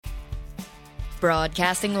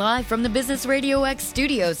Broadcasting live from the Business Radio X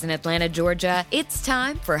studios in Atlanta, Georgia, it's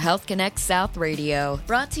time for Health Connect South Radio.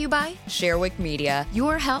 Brought to you by Sherwick Media,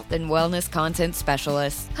 your health and wellness content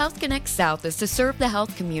specialists. Health Connect South is to serve the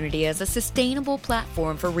health community as a sustainable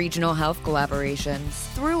platform for regional health collaborations.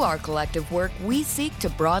 Through our collective work, we seek to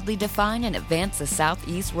broadly define and advance the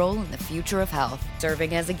Southeast role in the future of health.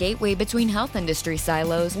 Serving as a gateway between health industry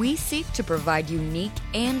silos, we seek to provide unique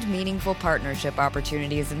and meaningful partnership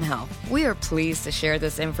opportunities in health. We are pleased to share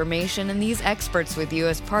this information and these experts with you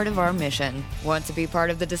as part of our mission. Want to be part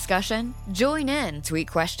of the discussion? Join in. Tweet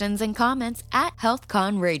questions and comments at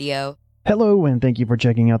HealthCon Radio. Hello, and thank you for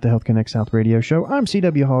checking out the Health Connect South radio show. I'm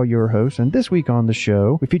C.W. Hall, your host, and this week on the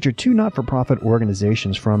show, we feature two not-for-profit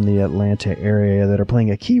organizations from the Atlanta area that are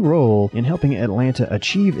playing a key role in helping Atlanta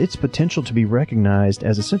achieve its potential to be recognized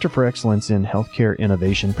as a center for excellence in healthcare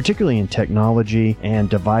innovation, particularly in technology and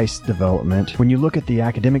device development. When you look at the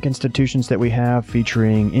academic institutions that we have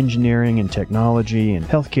featuring engineering and technology and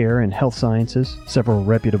healthcare and health sciences, several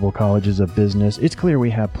reputable colleges of business, it's clear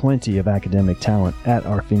we have plenty of academic talent at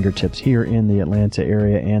our fingertips here in the Atlanta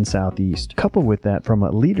area and Southeast. Coupled with that, from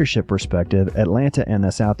a leadership perspective, Atlanta and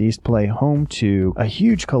the Southeast play home to a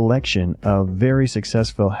huge collection of very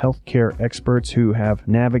successful healthcare experts who have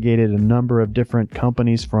navigated a number of different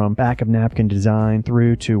companies from back of napkin design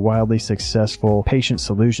through to wildly successful patient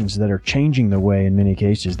solutions that are changing the way in many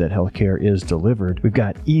cases that healthcare is delivered. We've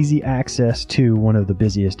got easy access to one of the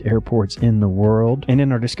busiest airports in the world. And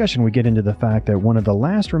in our discussion, we get into the fact that one of the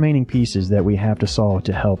last remaining pieces that we have to solve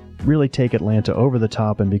to help really take Atlanta over the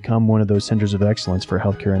top and become one of those centers of excellence for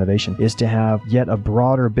healthcare innovation is to have yet a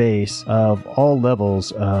broader base of all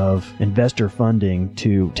levels of investor funding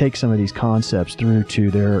to take some of these concepts through to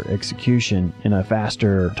their execution in a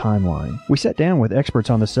faster timeline. We sat down with experts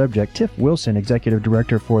on the subject, Tiff Wilson, Executive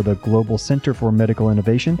Director for the Global Center for Medical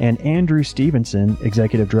Innovation, and Andrew Stevenson,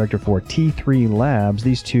 Executive Director for T3 Labs.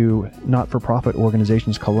 These two not-for-profit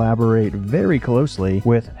organizations collaborate very closely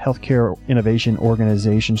with healthcare innovation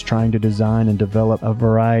organizations trying to design and develop a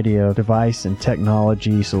variety of device and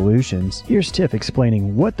technology solutions. Here's Tiff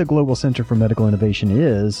explaining what the Global Center for Medical Innovation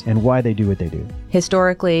is and why they do what they do.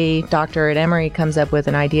 Historically, doctor at Emory comes up with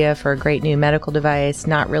an idea for a great new medical device,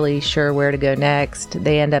 not really sure where to go next.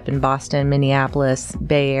 They end up in Boston, Minneapolis,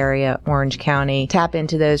 Bay Area, Orange County, tap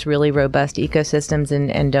into those really robust ecosystems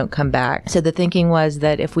and don't come back. So the thinking was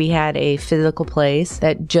that if we had a physical place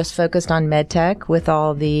that just focused on med tech with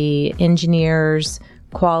all the engineers,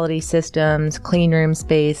 quality systems, clean room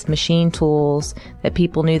space, machine tools, that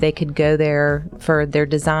people knew they could go there for their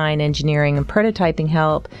design, engineering, and prototyping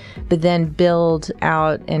help, but then build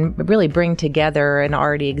out and really bring together an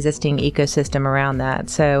already existing ecosystem around that.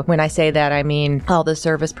 So when I say that, I mean all the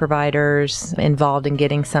service providers involved in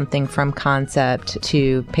getting something from concept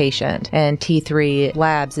to patient. And T3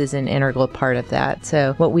 Labs is an integral part of that.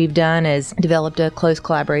 So what we've done is developed a close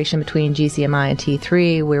collaboration between GCMI and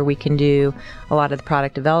T3 where we can do a lot of the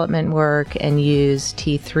product development work and use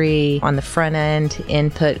T3 on the front end,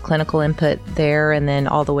 clinical input there, and then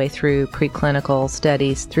all the way through preclinical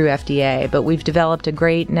studies through FDA. But we've developed a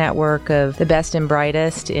great network of the best and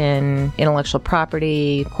brightest in intellectual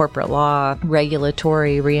property, corporate law,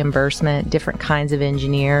 regulatory, reimbursement, different kinds of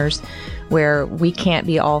engineers, where we can't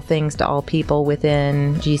be all things to all people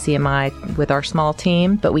within GCMI with our small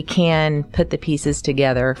team, but we can put the pieces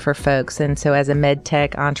together for folks. And so as a med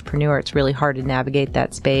tech entrepreneur, it's really hard to navigate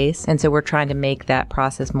that space. And so we're trying to make that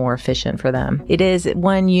process more efficient for them. It is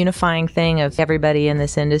one unifying thing of everybody in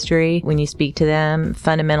this industry. When you speak to them,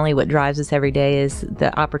 fundamentally what drives us every day is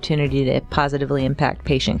the opportunity to positively impact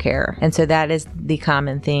patient care. And so that is the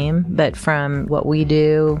common theme. But from what we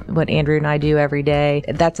do, what Andrew and I do every day,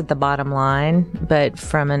 that's at the bottom line. But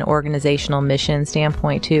from an organizational mission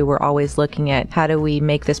standpoint too, we're always looking at how do we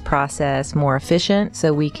make this process more efficient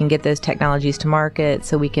so we can get those technologies to market,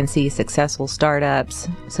 so we can see successful startups,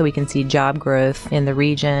 so we can see job growth in the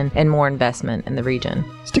region and more investment in the region.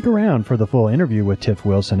 Stick around for the full interview with Tiff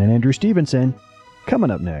Wilson and Andrew Stevenson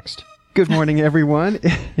coming up next. Good morning, everyone.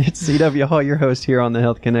 It's C.W. Hall, your host here on the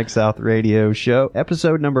Health Connect South radio show.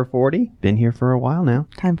 Episode number 40. Been here for a while now.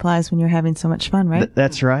 Time flies when you're having so much fun, right?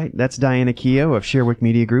 That's right. That's Diana Keogh of Sherwick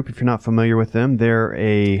Media Group. If you're not familiar with them, they're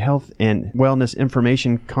a health and wellness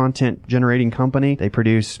information content generating company. They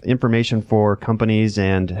produce information for companies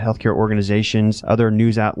and healthcare organizations, other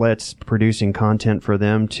news outlets, producing content for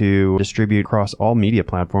them to distribute across all media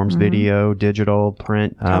platforms, video, digital,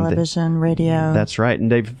 print. Television, radio. That's right.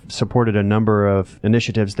 And they've supported supported a number of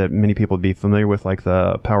initiatives that many people would be familiar with, like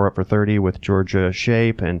the Power Up for 30 with Georgia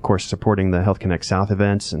Shape, and of course supporting the Health Connect South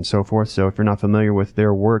events and so forth. So if you're not familiar with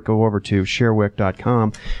their work, go over to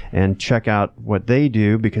sharewick.com and check out what they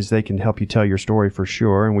do, because they can help you tell your story for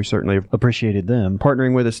sure. And we certainly appreciated them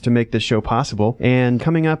partnering with us to make this show possible. And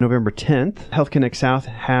coming up November 10th, Health Connect South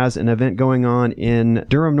has an event going on in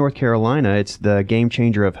Durham, North Carolina. It's the Game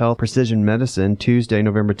Changer of Health Precision Medicine, Tuesday,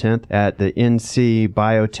 November 10th at the NC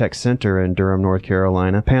Biotech Center in Durham, North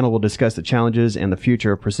Carolina. The panel will discuss the challenges and the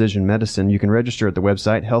future of precision medicine. You can register at the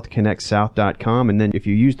website healthconnectsouth.com, and then if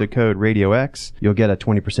you use the code RadioX, you'll get a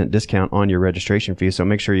 20% discount on your registration fee. So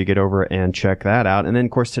make sure you get over and check that out. And then,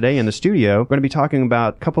 of course, today in the studio, we're going to be talking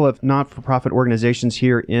about a couple of not-for-profit organizations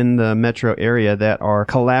here in the metro area that are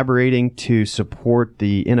collaborating to support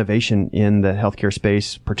the innovation in the healthcare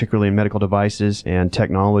space, particularly in medical devices and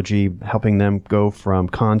technology, helping them go from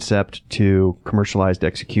concept to commercialized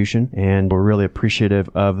execution. And we're really appreciative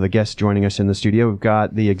of the guests joining us in the studio. We've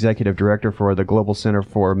got the Executive Director for the Global Center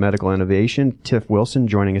for Medical Innovation, Tiff Wilson,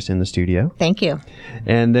 joining us in the studio. Thank you.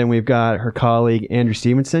 And then we've got her colleague, Andrew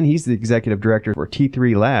Stevenson. He's the Executive Director for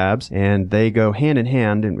T3 Labs, and they go hand in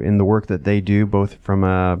hand in the work that they do, both from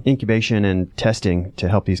incubation and testing to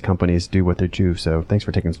help these companies do what they do. So thanks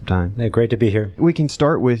for taking some time. Yeah, great to be here. We can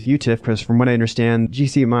start with you, Tiff, because from what I understand,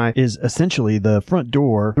 GCMI is essentially the front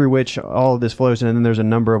door through which all of this flows. And then there's a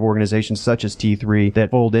number of organizations such as T3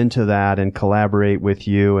 that fold into that and collaborate with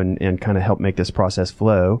you and kind of help make this process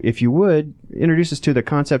flow. If you would, introduce us to the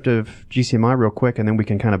concept of GCMI real quick, and then we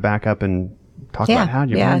can kind of back up and talk about how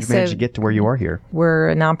you managed to get to where you are here. We're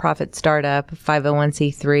a nonprofit startup,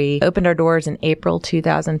 501c3, opened our doors in April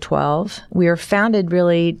 2012. We were founded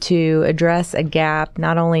really to address a gap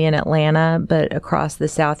not only in Atlanta, but across the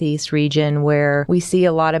Southeast region, where we see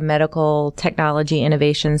a lot of medical technology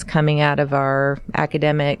innovations coming out of our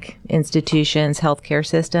academic institutions, healthcare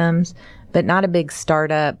systems, but not a big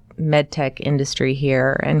startup medtech industry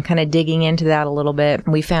here. And kind of digging into that a little bit,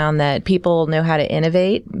 we found that people know how to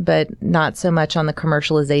innovate, but not so much on the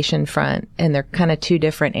commercialization front. And they're kind of two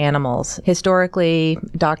different animals. Historically,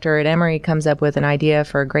 Dr. at Emory comes up with an idea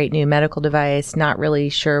for a great new medical device, not really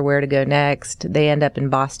sure where to go next. They end up in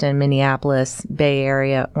Boston, Minneapolis, Bay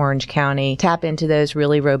Area, Orange County, tap into those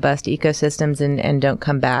really robust ecosystems and don't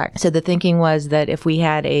come back. So the thinking was that if we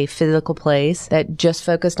had a physical place that just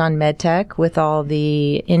focused on medtech with all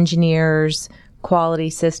the engineers, quality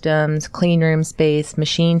systems, clean room space,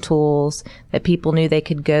 machine tools, that people knew they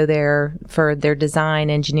could go there for their design,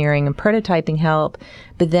 engineering, and prototyping help,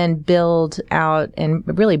 but then build out and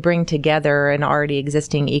really bring together an already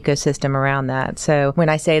existing ecosystem around that. So when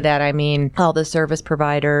I say that, I mean all the service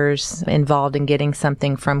providers involved in getting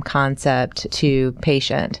something from concept to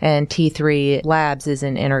patient. And T3 Labs is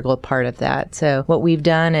an integral part of that. So what we've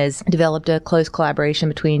done is developed a close collaboration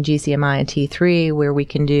between GCMI and T3, where we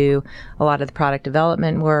can do a lot of the product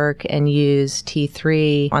development work and use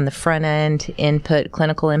T3 on the front end,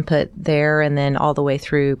 clinical input there, and then all the way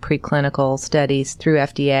through preclinical studies through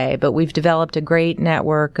FDA. But we've developed a great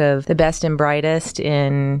network of the best and brightest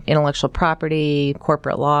in intellectual property,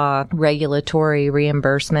 corporate law, regulatory,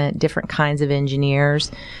 reimbursement, different kinds of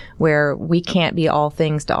engineers, where we can't be all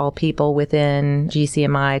things to all people within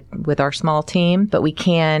GCMI with our small team, but we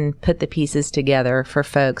can put the pieces together for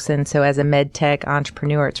folks. And so as a med tech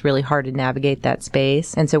entrepreneur, it's really hard to navigate that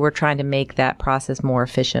space. And so we're trying to make that process more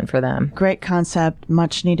efficient for them. Great concept,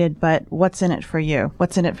 much needed, but what's in it for you?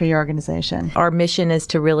 What's in it for your organization? Our mission is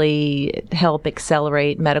to really help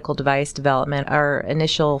accelerate medical device development. Our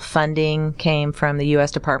initial funding came from the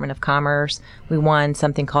U.S. Department of Commerce. We won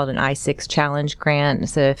something called an I-6 Challenge grant.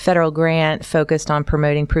 It's a federal grant focused on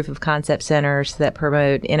promoting proof of concept centers that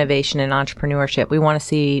promote innovation and entrepreneurship. We want to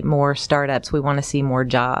see more startups. We want to see more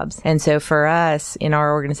jobs. And so for us in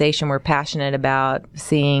our organization, we're passionate about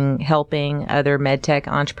helping other medtech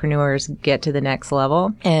entrepreneurs get to the next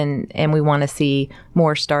level. And we want to see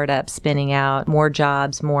more startups spinning out, more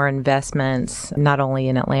jobs, more investments, not only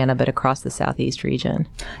in Atlanta, but across the Southeast region.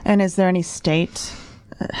 And is there any state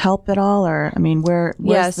help at all, or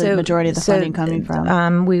where's the majority of the funding coming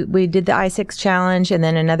from? We did the I-6 Challenge, and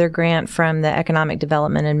then another grant from the Economic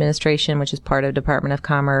Development Administration, which is part of Department of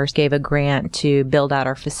Commerce, gave a grant to build out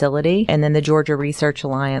our facility, and then the Georgia Research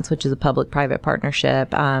Alliance, which is a public-private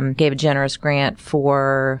partnership, gave a generous grant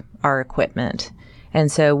for our equipment.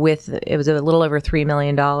 And so it was a little over $3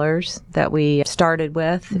 million that we started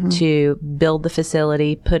with to build the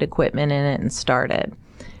facility, put equipment in it, and start it.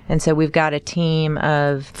 And so we've got a team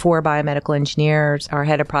of 4 biomedical engineers. Our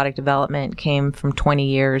head of product development came from 20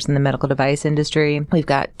 years in the medical device industry. We've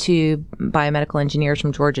got 2 biomedical engineers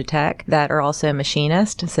from Georgia Tech that are also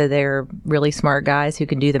machinists. So they're really smart guys who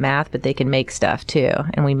can do the math, but they can make stuff too.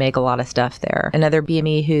 And we make a lot of stuff there. Another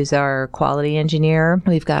BME who's our quality engineer.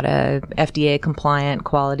 We've got a FDA compliant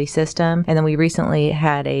quality system. And then we recently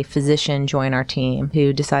had a physician join our team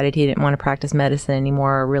who decided he didn't want to practice medicine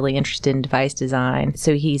anymore, really interested in device design.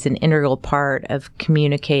 So he's an integral part of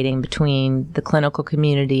communicating between the clinical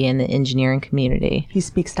community and the engineering community. He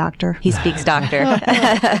speaks doctor. He speaks doctor.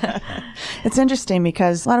 It's interesting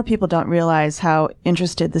because a lot of people don't realize how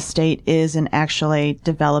interested the state is in actually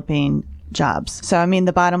developing jobs. So, I mean,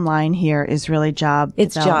 the bottom line here is really job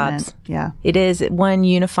development. Jobs. Yeah. It is one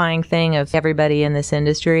unifying thing of everybody in this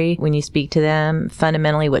industry. When you speak to them,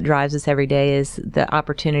 fundamentally what drives us every day is the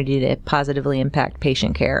opportunity to positively impact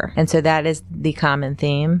patient care. And so that is the common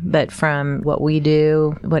theme. But from what we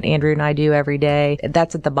do, what Andrew and I do every day,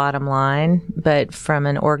 that's at the bottom line. But from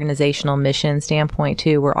an organizational mission standpoint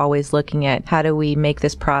too, we're always looking at how do we make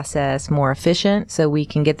this process more efficient so we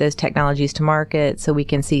can get those technologies to market, so we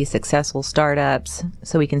can see successful startups,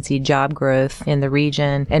 so we can see job growth in the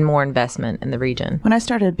region and more investment in the region. When I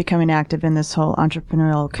started becoming active in this whole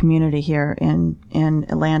entrepreneurial community here in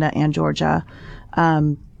Atlanta and Georgia, I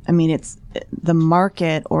mean, it's the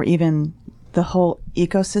market or even the whole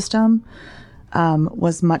ecosystem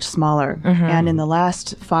was much smaller. Mm-hmm. And in the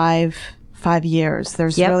last five years,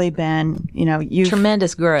 there's really been,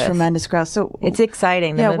 tremendous growth. Tremendous growth. So it's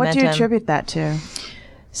exciting. The momentum. What do you attribute that to?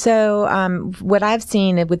 So what I've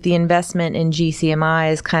seen with the investment in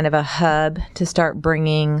GCMI is kind of a hub to start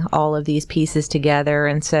bringing all of these pieces together.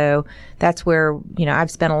 And so that's where, I've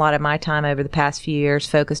spent a lot of my time over the past few years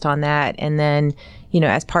focused on that. And then,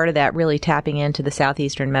 as part of that, really tapping into the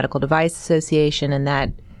Southeastern Medical Device Association and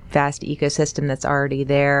that vast ecosystem that's already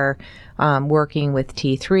there, working with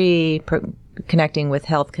T3, connecting with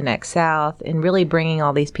Health Connect South, and really bringing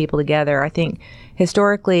all these people together. I think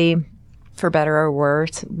historically, for better or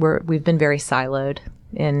worse, we've been very siloed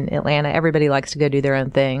in Atlanta. Everybody likes to go do their own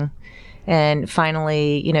thing. And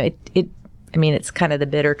finally, it's kind of the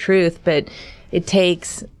bitter truth, but it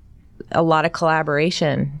takes a lot of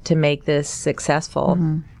collaboration to make this successful.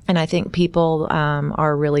 Mm-hmm. And I think people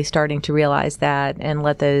are really starting to realize that and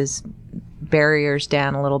let those barriers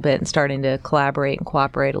down a little bit and starting to collaborate and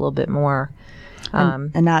cooperate a little bit more.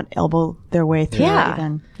 And not elbow their way through it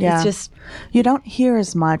even. Yeah. It's just, you don't hear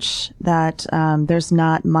as much that there's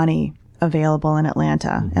not money available in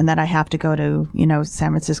Atlanta and that I have to go to,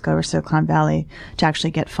 San Francisco or Silicon Valley to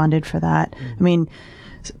actually get funded for that. I mean,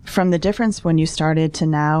 from the difference when you started to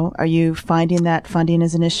now, are you finding that funding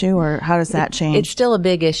is an issue, or how does that change? It's still a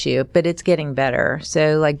big issue, but it's getting better.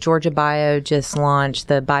 So like Georgia Bio just launched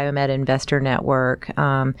the Biomed Investor Network.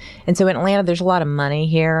 And so in Atlanta, there's a lot of money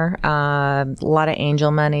here, a lot of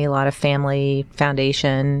angel money, a lot of family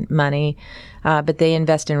foundation money. But they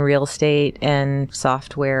invest in real estate and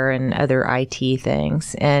software and other IT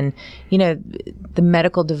things. And, the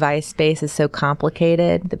medical device space is so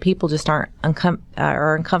complicated that people just are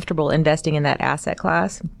uncomfortable investing in that asset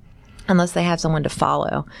class unless they have someone to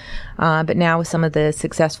follow. But now with some of the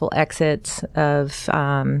successful exits of,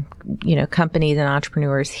 companies and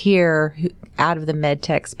entrepreneurs here out of the med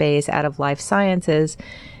tech space, out of life sciences,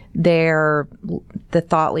 they're the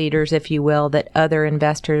thought leaders, if you will, that other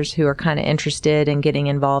investors who are kind of interested in getting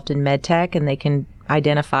involved in medtech, and they can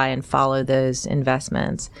identify and follow those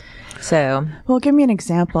investments. So, well, give me an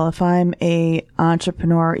example. If I'm a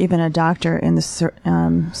entrepreneur, even a doctor in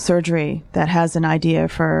the surgery that has an idea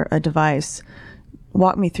for a device,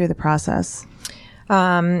 walk me through the process.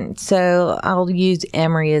 So I'll use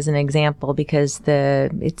Emory as an example because there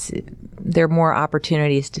are more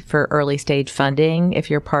opportunities for early stage funding. If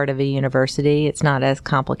you're part of a university, it's not as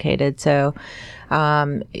complicated. So,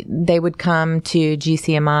 they would come to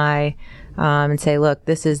GCMI, and say, look,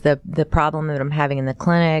 this is the problem that I'm having in the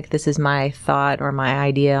clinic. This is my thought or my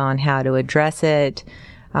idea on how to address it.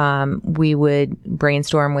 We would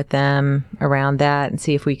brainstorm with them around that and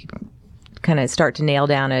see if we could kind of start to nail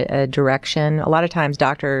down a direction. A lot of times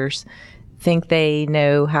doctors think they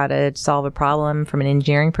know how to solve a problem from an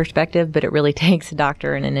engineering perspective, but it really takes a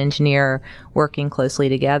doctor and an engineer working closely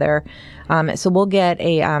together. So we'll get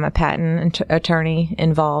a patent attorney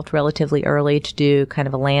involved relatively early to do kind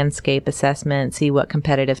of a landscape assessment, see what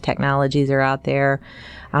competitive technologies are out there,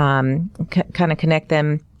 kind of connect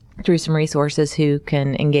them through some resources who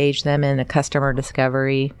can engage them in a customer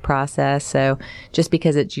discovery process. So just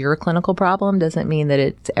because it's your clinical problem doesn't mean that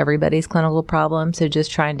it's everybody's clinical problem. So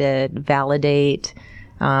just trying to validate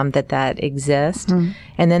that exists.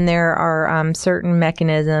 And then there are certain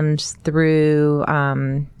mechanisms through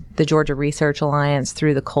the Georgia Research Alliance,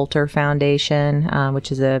 through the Coulter Foundation,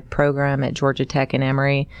 which is a program at Georgia Tech and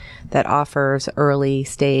Emory that offers early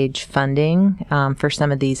stage funding for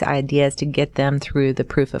some of these ideas to get them through the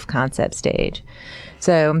proof of concept stage.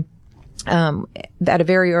 So at a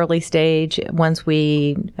very early stage, once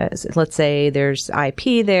we, let's say there's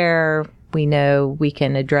IP there, we know we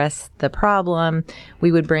can address the problem,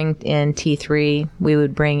 we would bring in T3, we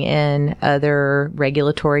would bring in other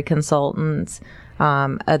regulatory consultants,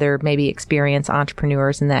 other maybe experienced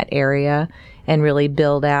entrepreneurs in that area, and really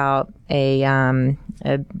build out a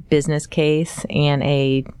business case and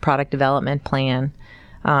a product development plan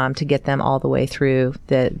to get them all the way through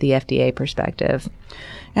the FDA perspective.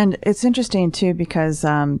 And it's interesting too because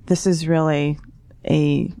this is really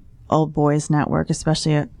a old boys network,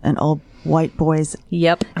 especially an old white boys.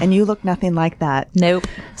 Yep. And you look nothing like that. Nope.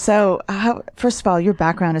 So first of all, your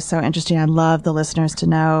background is so interesting. I'd love the listeners to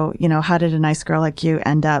know, how did a nice girl like you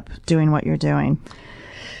end up doing what you're doing?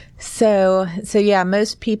 So yeah,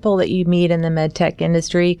 most people that you meet in the med tech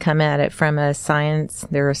industry come at it from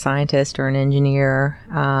they're a scientist or an engineer,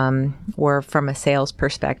 or from a sales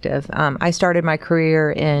perspective. I started my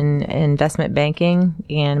career in investment banking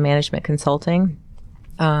and management consulting.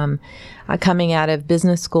 Coming out of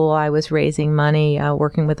business school, I was raising money,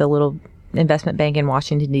 working with a little investment bank in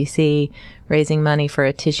Washington, D.C., raising money for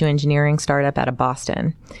a tissue engineering startup out of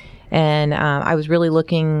Boston. And I was really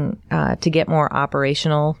looking to get more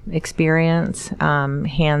operational experience,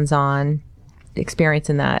 hands-on experience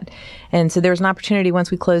in that. And so there was an opportunity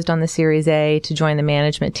once we closed on the Series A to join the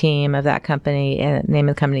management team of that company. And the name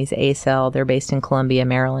of the company is ACell. They're based in Columbia,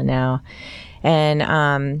 Maryland now. And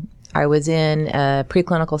I was in a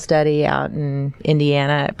preclinical study out in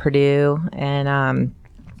Indiana at Purdue, and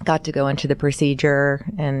got to go into the procedure,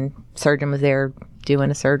 and surgeon was there doing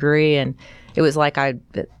a surgery, and it was like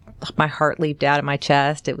my heart leaped out of my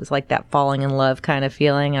chest. It was like that falling in love kind of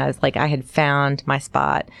feeling. I was like, I had found my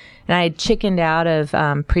spot. And I had chickened out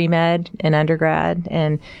of pre-med in undergrad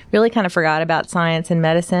and really kind of forgot about science and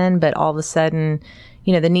medicine. But all of a sudden,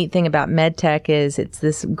 the neat thing about med tech is it's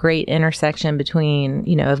this great intersection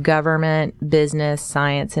between, of government, business,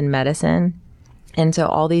 science, and medicine. And so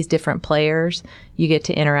all these different players you get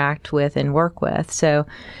to interact with and work with. So,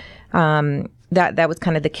 that was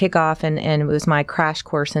kind of the kickoff, and it was my crash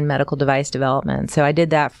course in medical device development. So I did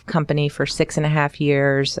that company for 6.5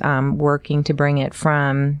 years, working to bring it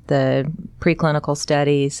from the preclinical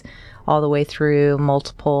studies all the way through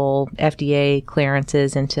multiple FDA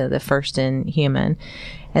clearances into the first in human.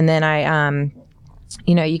 And then I,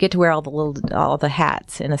 you get to wear all the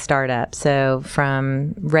hats in a startup. So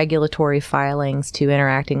from regulatory filings to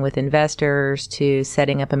interacting with investors to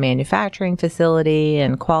setting up a manufacturing facility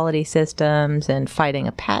and quality systems and fighting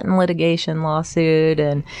a patent litigation lawsuit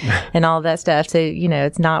and all that stuff. So,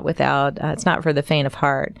 it's not it's not for the faint of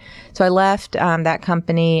heart. So I left that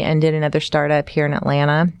company and did another startup here in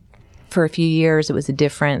Atlanta. For a few years, it was a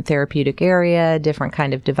different therapeutic area, different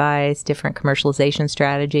kind of device, different commercialization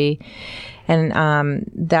strategy. And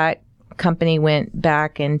that company went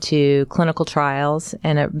back into clinical trials.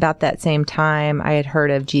 And about that same time, I had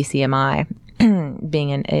heard of GCMI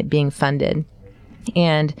being funded,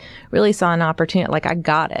 and really saw an opportunity. Like, I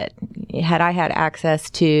got it. Had I had access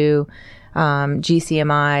to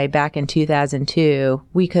GCMI back in 2002,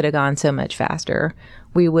 we could have gone so much faster.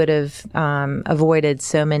 We would have avoided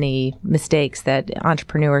so many mistakes that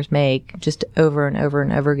entrepreneurs make just over and over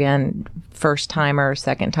and over again, first timers,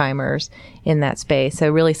 second timers in that space.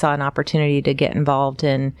 So really saw an opportunity to get involved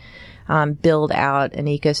and build out an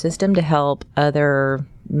ecosystem to help other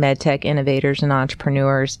medtech innovators and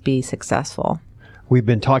entrepreneurs be successful. We've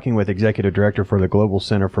been talking with Executive Director for the Global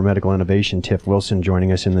Center for Medical Innovation, Tiff Wilson,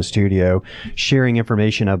 joining us in the studio, sharing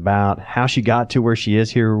information about how she got to where she is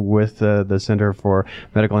here with the Center for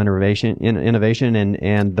Medical Innovation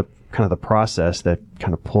and the kind of the process that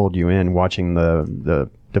kind of pulled you in, watching the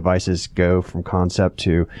devices go from concept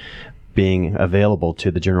to being available to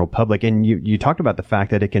the general public. And you talked about the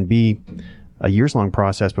fact that it can be a years-long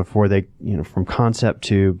process before they, from concept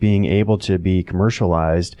to being able to be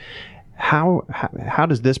commercialized. How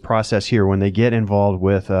does this process here, when they get involved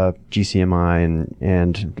with GCMI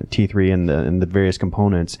and T3 and the various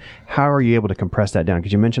components, how are you able to compress that down?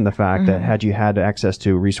 Because you mentioned the fact that had you had access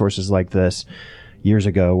to resources like this years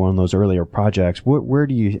ago, one of those earlier projects, where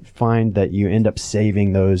do you find that you end up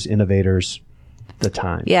saving those innovators the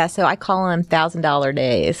time? Yeah, so I call them $1,000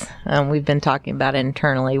 days. We've been talking about it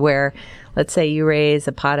internally, where let's say you raise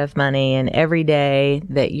a pot of money, and every day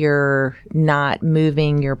that you're not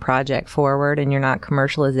moving your project forward and you're not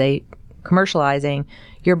commercializing,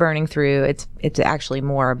 you're burning through. It's actually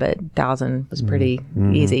more, but 1,000 was pretty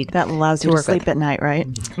easy. That allows you to sleep at night, right?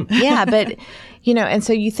 Yeah, but and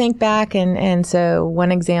so you think back, and so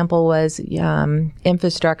one example was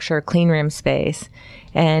infrastructure, clean room space.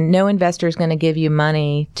 And no investor is going to give you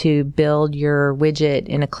money to build your widget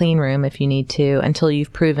in a clean room if you need to until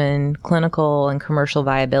you've proven clinical and commercial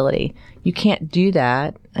viability. You can't do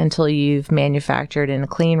that until you've manufactured in a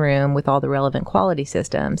clean room with all the relevant quality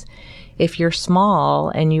systems. If you're small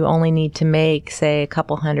and you only need to make, say, a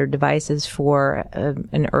couple hundred devices for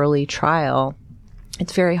an early trial,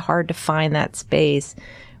 it's very hard to find that space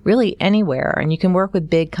really anywhere. And you can work with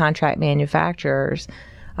big contract manufacturers,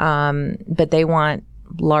 but they want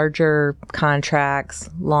larger contracts,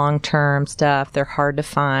 long-term stuff. They're hard to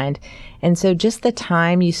find. And so just the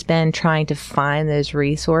time you spend trying to find those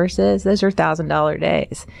resources, those are $1,000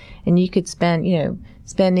 days. And you could spend,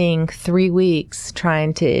 spending 3 weeks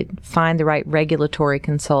trying to find the right regulatory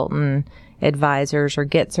consultant, advisors, or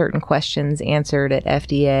get certain questions answered at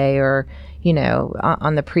FDA, or,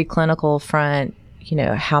 on the preclinical front,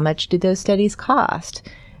 how much do those studies cost?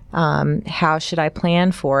 How should I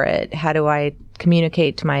plan for it? How do I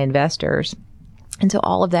communicate to my investors? And so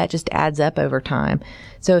all of that just adds up over time.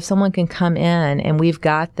 So if someone can come in and we've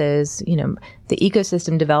got those, the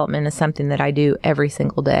ecosystem development is something that I do every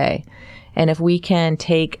single day. And if we can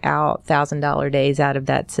take out $1,000 days out of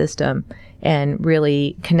that system and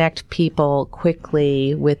really connect people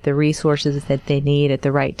quickly with the resources that they need at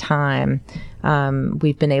the right time,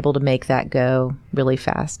 we've been able to make that go really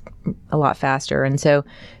fast, a lot faster. And so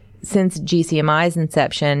since GCMI's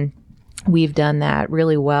inception, we've done that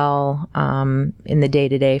really well in the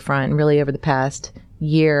day-to-day front. And really over the past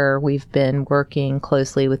year, we've been working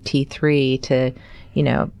closely with T3 to,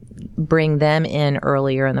 bring them in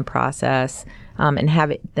earlier in the process and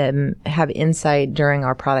have them have insight during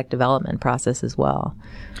our product development process as well.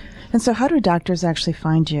 And so how do doctors actually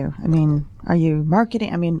find you? I mean, are you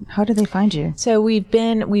marketing? I mean, how do they find you? So we've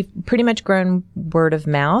pretty much grown word of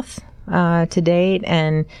mouth to date,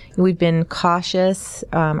 and we've been cautious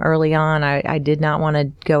early on. I did not want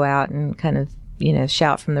to go out and kind of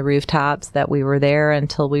shout from the rooftops that we were there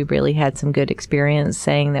until we really had some good experience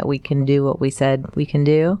saying that we can do what we said we can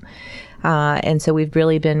do. And so we've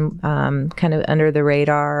really been kind of under the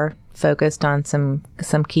radar, focused on some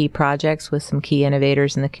key projects with some key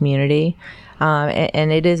innovators in the community.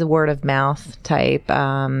 And it is a word of mouth type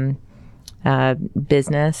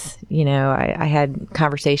business. I had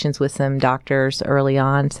conversations with some doctors early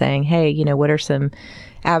on saying, hey, what are some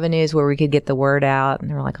avenues where we could get the word out? And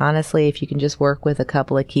they were like, honestly, if you can just work with a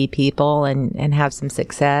couple of key people and have some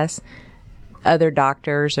success, other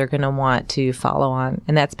doctors are going to want to follow on.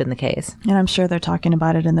 And that's been the case. And I'm sure they're talking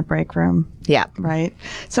about it in the break room. Yeah. Right.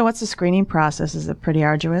 So what's the screening process? Is it pretty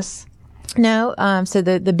arduous? No. So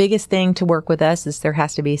the biggest thing to work with us is there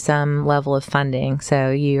has to be some level of funding.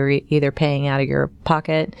 So you're either paying out of your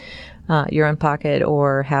pocket, your own pocket,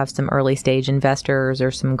 or have some early stage investors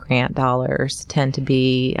or some grant dollars tend to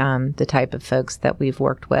be the type of folks that we've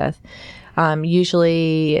worked with.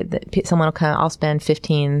 Usually someone will come, I'll spend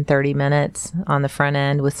 15, 30 minutes on the front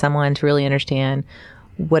end with someone to really understand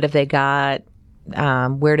what have they got,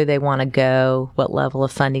 where do they want to go, what level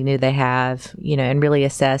of funding do they have, and really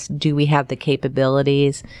assess, do we have the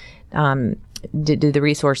capabilities, do the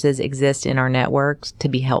resources exist in our networks to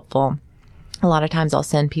be helpful. A lot of times I'll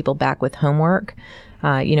send people back with homework.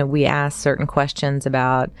 We ask certain questions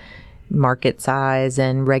about market size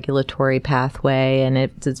and regulatory pathway, and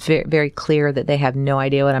it's very, very clear that they have no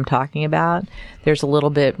idea what I'm talking about. There's a little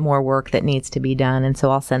bit more work that needs to be done, and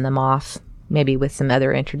so I'll send them off maybe with some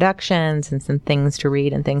other introductions and some things to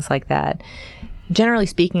read and things like that. Generally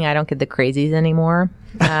speaking, I don't get the crazies anymore.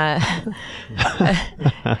 And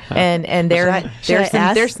should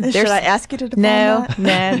I ask you to define that?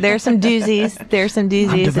 No, there's some doozies.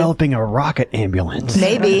 I'm developing a rocket ambulance.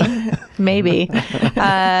 Maybe.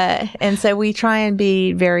 And so we try and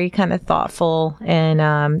be very kind of thoughtful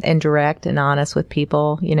and direct and honest with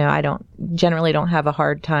people. I generally don't have a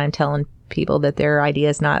hard time telling people that their idea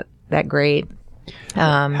is not that great.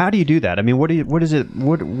 How do you do that? I mean, what is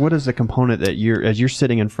the component that as you're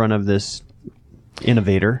sitting in front of this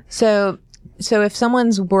innovator? So if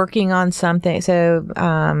someone's working on something,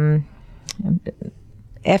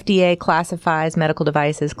 FDA classifies medical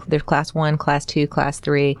devices. There's class 1, class 2, class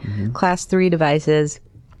 3. Mm-hmm. Class 3 devices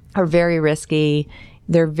are very risky.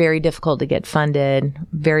 they're very difficult to get funded,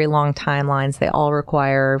 very long timelines. They all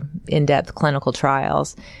require in-depth clinical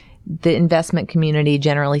trials. The investment community,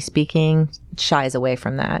 generally speaking, shies away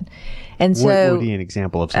from that. And so, what would be an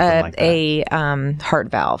example of something like that? A heart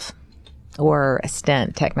valve or a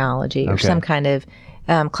stent technology or some kind of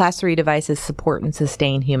class 3 devices support and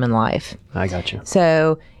sustain human life. I got you.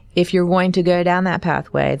 So if you're going to go down that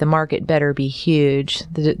pathway, the market better be huge.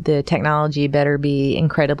 The technology better be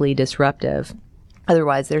incredibly disruptive.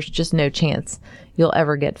 Otherwise, there's just no chance you'll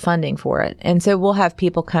ever get funding for it. And so we'll have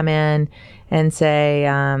people come in and say,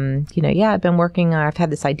 I've been I've had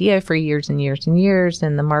this idea for years and years and years,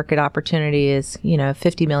 and the market opportunity is,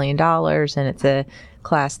 $50 million, and it's a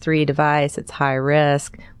class 3 device. It's high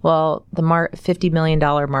risk. Well, the $50 million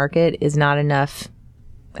market is not enough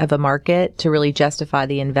of a market to really justify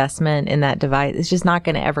the investment in that device. It's just not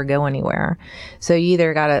going to ever go anywhere. So you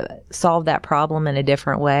either got to solve that problem in a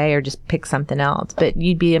different way or just pick something else. But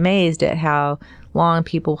you'd be amazed at how long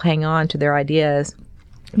people hang on to their ideas.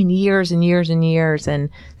 I mean, years and years and years, and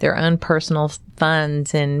their own personal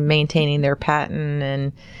funds and maintaining their patent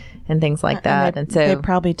and things like that. And so they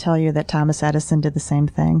probably tell you that Thomas Edison did the same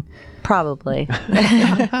thing. Probably.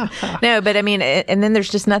 No, but I mean, and then there's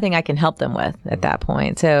just nothing I can help them with at that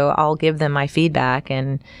point. So I'll give them my feedback,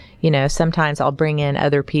 and, sometimes I'll bring in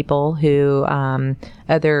other people who,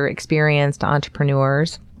 other experienced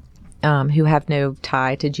entrepreneurs, who have no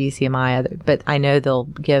tie to GCMI, but I know they'll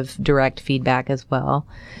give direct feedback as well.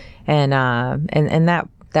 And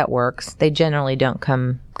that works. They generally don't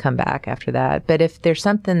come back after that. But if there's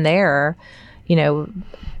something there,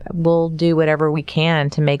 we'll do whatever we can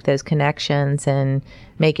to make those connections and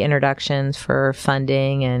make introductions for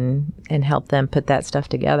funding and help them put that stuff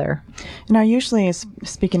together. And are usually,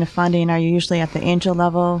 speaking of funding, are you usually at the angel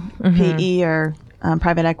level, PE or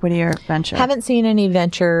private equity or venture? Haven't seen any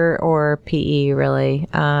venture or PE really.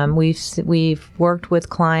 We've worked with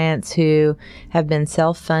clients who have been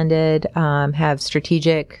self-funded, have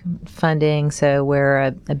strategic funding. So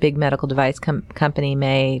where a big medical device company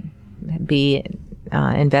may be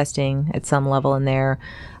investing at some level in there.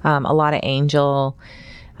 A lot of angel,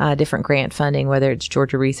 different grant funding, whether it's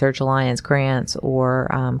Georgia Research Alliance grants or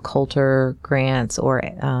Coulter grants or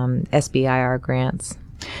SBIR grants.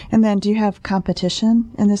 And then do you have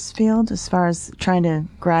competition in this field as far as trying to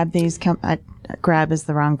grab these, grab is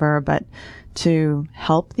the wrong verb, but to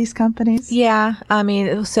help these companies? Yeah. I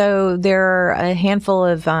mean, so there are a handful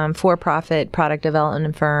of for-profit product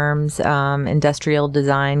development firms, industrial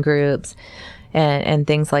design groups, and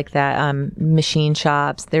things like that, machine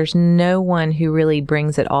shops. There's no one who really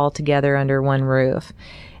brings it all together under one roof.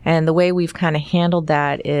 And the way we've kind of handled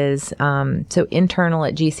that is, so internal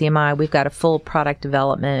at GCMI, we've got a full product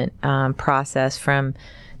development process from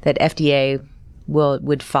that FDA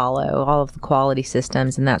would follow, all of the quality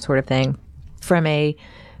systems and that sort of thing. From a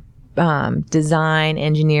design,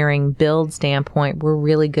 engineering, build standpoint, we're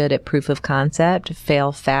really good at proof of concept,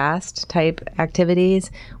 fail fast type activities.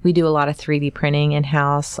 We do a lot of 3D printing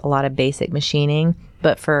in-house, a lot of basic machining.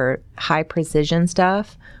 But for high precision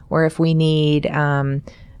stuff, or if we need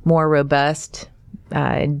more robust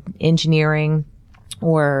engineering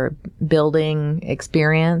or building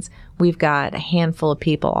experience, we've got a handful of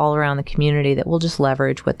people all around the community that will just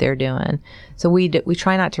leverage what they're doing. So we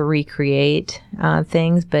try not to recreate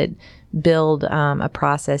things, but build a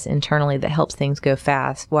process internally that helps things go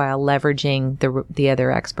fast while leveraging the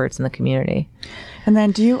other experts in the community. And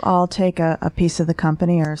then do you all take a piece of the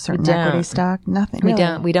company or a certain equity stock? Nothing.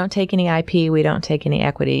 Really? We don't take any IP. We don't take any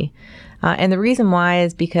equity. And the reason why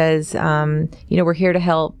is because, we're here to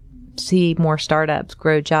help see more startups,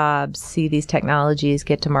 grow jobs, see these technologies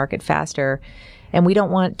get to market faster. And we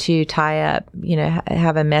don't want to tie up,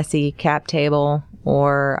 have a messy cap table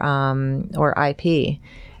or IP.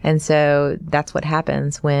 And so that's what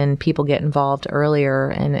happens when people get involved earlier,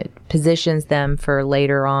 and it positions them for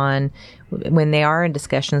later on when they are in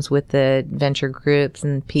discussions with the venture groups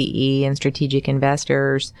and PE and strategic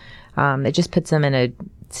investors. It just puts them in a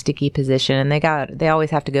sticky position, and they always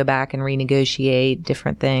have to go back and renegotiate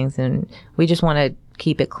different things, and we just want to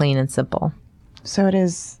keep it clean and simple. So it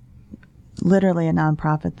is literally a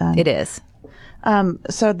nonprofit then? It is.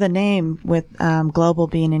 So the name with global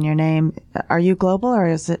being in your name, are you global or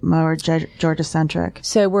is it more Georgia-centric?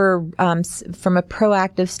 So we're, from a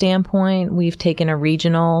proactive standpoint, we've taken a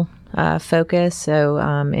regional focus. So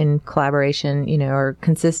in collaboration, or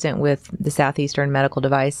consistent with the Southeastern Medical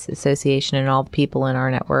Device Association and all the people in our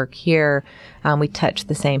network here, we touch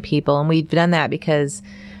the same people. And we've done that because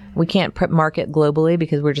we can't market globally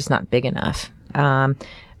because we're just not big enough.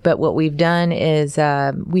 But what we've done is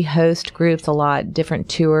we host groups a lot, different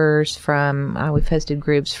tours from, we've hosted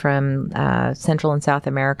groups from Central and South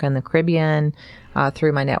America and the Caribbean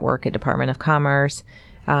through my network at Department of Commerce.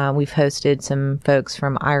 We've hosted some folks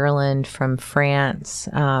from Ireland, from France,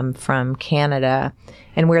 from Canada.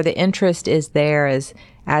 And where the interest is there is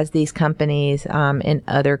as these companies in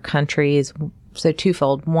other countries. So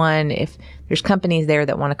twofold. One, if there's companies there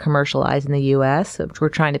that want to commercialize in the U.S., which we're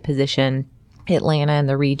trying to position Atlanta and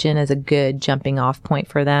the region as a good jumping off point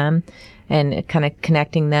for them and kind of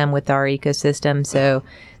connecting them with our ecosystem so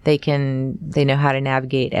they know how to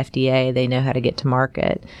navigate FDA, they know how to get to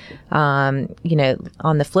market. On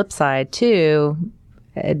the flip side too,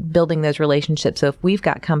 building those relationships. So if we've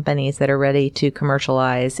got companies that are ready to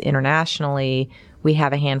commercialize internationally, we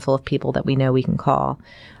have a handful of people that we know we can call.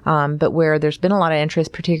 But where there's been a lot of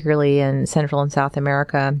interest, particularly in Central and South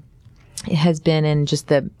America, it has been in just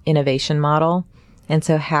the innovation model. And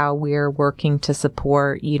so how we're working to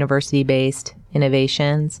support university-based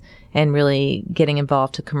innovations and really getting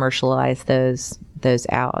involved to commercialize those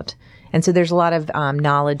out. And so there's a lot of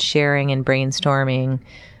knowledge sharing and brainstorming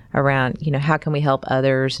around, how can we help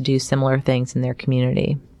others do similar things in their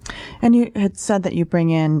community. And you had said that you bring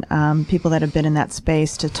in people that have been in that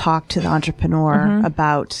space to talk to the entrepreneur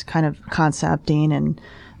about kind of concepting and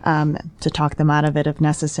to talk them out of it if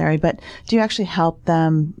necessary. But do you actually help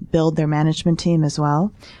them build their management team as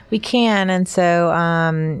well? We can. And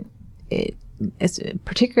so it's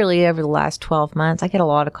particularly over the last 12 months, I get a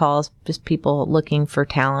lot of calls, just people looking for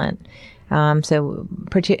talent. So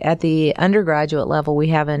at the undergraduate level, we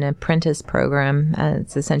have an apprentice program.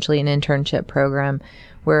 It's essentially an internship program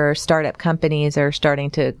where startup companies are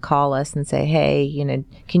starting to call us and say, hey,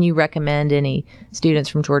 can you recommend any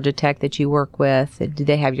students from Georgia Tech that you work with? Do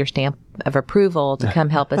they have your stamp of approval to come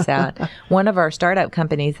help us out? One of our startup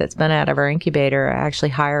companies that's been out of our incubator actually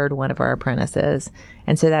hired one of our apprentices.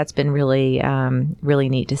 And so that's been really, really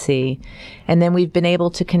neat to see. And then we've been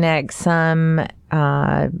able to connect some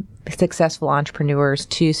successful entrepreneurs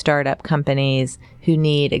to startup companies who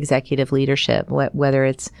need executive leadership, whether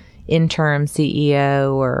it's interim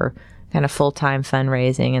CEO or kind of full-time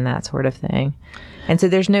fundraising and that sort of thing. And so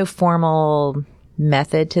there's no formal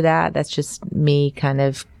method to that. That's just me kind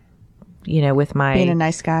of, with my... Being a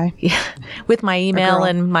nice guy. Yeah. With my email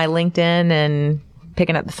and my LinkedIn and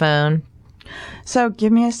picking up the phone. So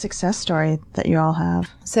give me a success story that you all have.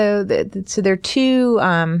 So there are two,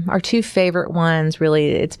 our two favorite ones,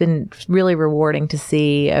 really. It's been really rewarding to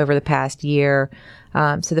see over the past year.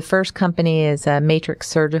 So the first company is Matrix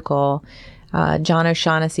Surgical. John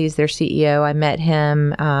O'Shaughnessy is their CEO. I met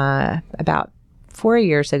him about 4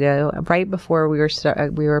 years ago, right before we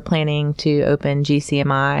were planning to open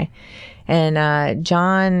GCMI. And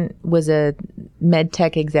John was a med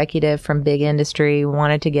tech executive from big industry,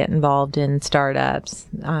 wanted to get involved in startups,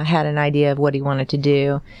 had an idea of what he wanted to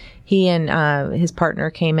do. He and his partner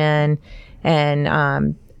came in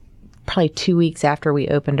and probably 2 weeks after we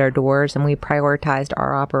opened our doors, and we prioritized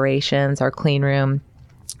our operations, our clean room,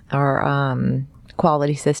 our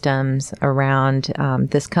quality systems around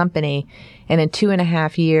this company. And in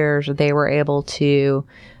 2.5 years, they were able to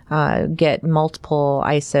get multiple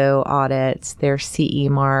ISO audits, their CE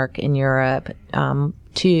mark in Europe,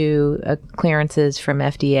 2 clearances from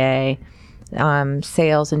FDA,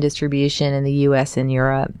 sales and distribution in the U.S. and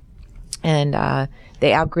Europe. And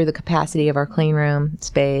they outgrew the capacity of our clean room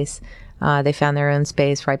space. They found their own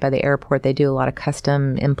space right by the airport. They do a lot of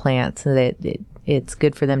custom implants, so it's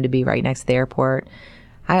good for them to be right next to the airport.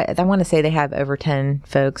 I want to say they have over 10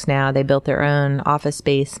 folks now. They built their own office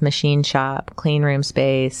space, machine shop, clean room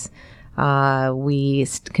space. We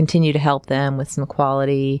continue to help them with some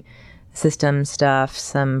quality system stuff,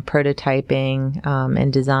 some prototyping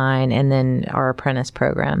and design, and then our apprentice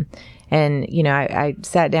program. And, I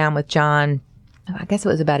sat down with John, I guess it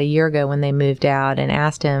was about a year ago when they moved out, and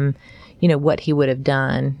asked him, what he would have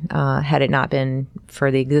done had it not been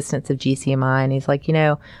for the existence of GCMI. And he's like,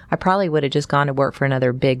 I probably would have just gone to work for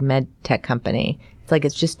another big med tech company. It's like,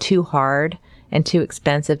 it's just too hard and too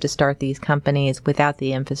expensive to start these companies without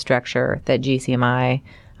the infrastructure that GCMI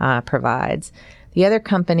provides. The other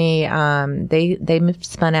company, they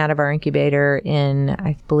spun out of our incubator in,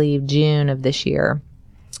 I believe, June of this year.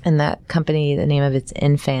 And that company, the name of it's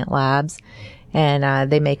Infant Labs.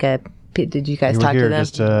 And they make did you guys talk to them?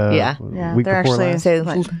 Just, yeah. Week they're before actually last.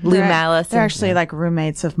 So Lou Malice. They're actually like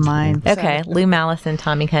roommates of mine. Okay, Lou Malice and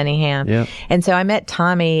Tommy Cunningham. Yep. And so I met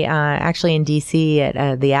Tommy actually in D.C.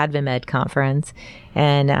 at the AdvaMed conference,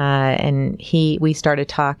 And we started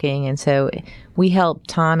talking, and so we helped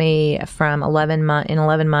Tommy in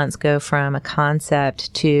 11 months go from a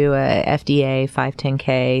concept to a FDA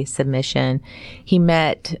 510K submission. He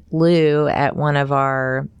met Lou at one of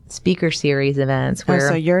our speaker series events where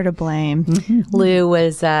so you're to blame. Lou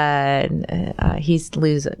was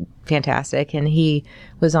Lou's fantastic, and he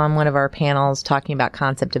was on one of our panels talking about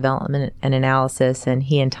concept development and analysis, and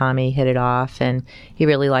he and Tommy hit it off, and he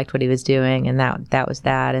really liked what he was doing, and that was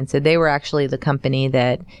that. And so they were actually the company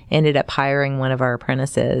that ended up hiring one of our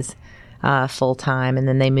apprentices full time, and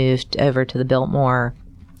then they moved over to the Biltmore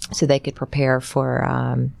so they could prepare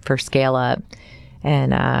for scale up,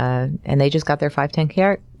 and they just got their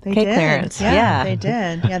 510K clearance. Yeah, they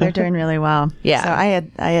did. Yeah, they're doing really well. Yeah. So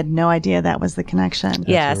I had no idea that was the connection.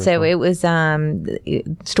 Yeah. So cool. It was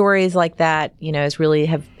stories like that, is really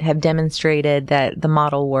have demonstrated that the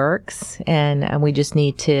model works, and we just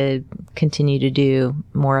need to continue to do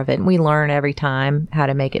more of it. And we learn every time how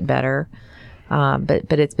to make it better.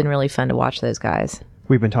 But it's been really fun to watch those guys.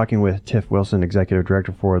 We've been talking with Tiff Wilson, Executive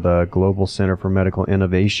Director for the Global Center for Medical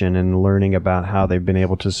Innovation, and learning about how they've been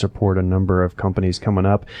able to support a number of companies coming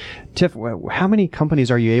up. Tiff, how many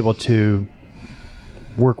companies are you able to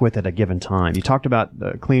work with at a given time? You talked about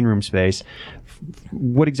the clean room space.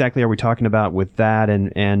 What exactly are we talking about with that?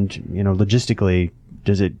 And logistically,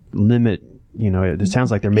 does it limit? It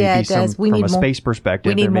sounds like there may be some, from a space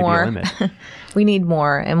perspective, there may be a limit. We need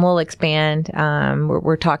more, and we'll expand.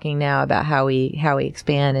 We're talking now about how we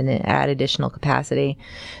expand and add additional capacity.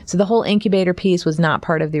 So the whole incubator piece was not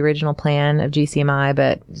part of the original plan of GCMI,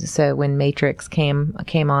 but so when Matrix came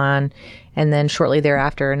on, and then shortly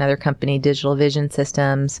thereafter, another company, Digital Vision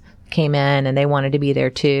Systems, came in, and they wanted to be there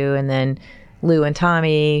too. And then Lou and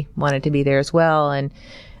Tommy wanted to be there as well, and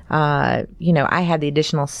I had the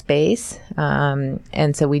additional space,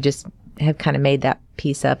 and so we just have kind of made that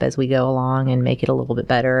piece up as we go along and make it a little bit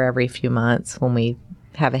better every few months when we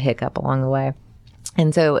have a hiccup along the way.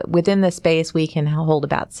 And so within the space, we can hold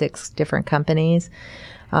about 6 different companies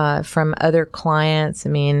from other clients. I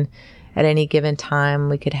mean, at any given time,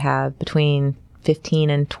 we could have between 15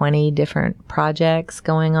 and 20 different projects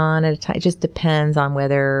going on at a time. It just depends on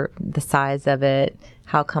whether the size of it,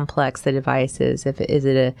 how complex the device is. Is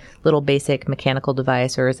it a little basic mechanical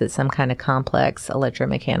device, or is it some kind of complex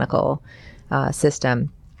electromechanical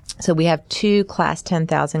system? So we have 2 class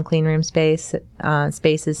 10,000 clean room spaces.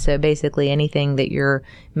 So basically anything that you're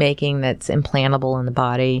making that's implantable in the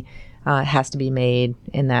body has to be made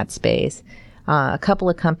in that space. A couple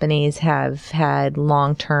of companies have had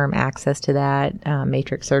long-term access to that.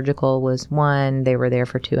 Matrix Surgical was one. They were there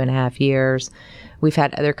for 2.5 years. We've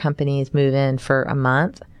had other companies move in for a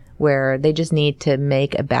month where they just need to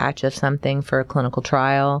make a batch of something for a clinical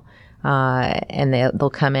trial, and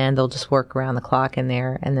they'll come in, they'll just work around the clock in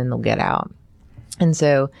there, and then they'll get out. And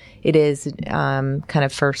so it is kind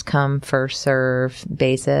of first come, first serve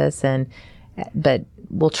basis, but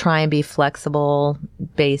we'll try and be flexible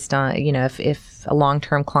based on, if a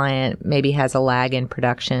long-term client maybe has a lag in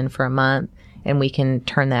production for a month, and we can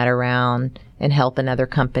turn that around and help another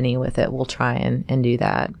company with it, we'll try and do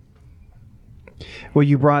that. Well,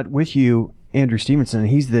 you brought with you Andrew Stevenson.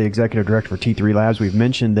 He's the Executive Director for T3 Labs. We've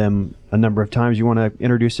mentioned them a number of times. You want to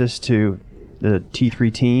introduce us to the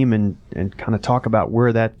T3 team and kind of talk about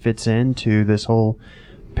where that fits into this whole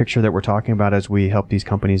picture that we're talking about as we help these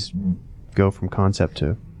companies go from concept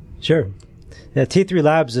to? Sure. Yeah, T3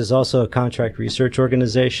 Labs is also a contract research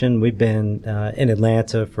organization. We've been in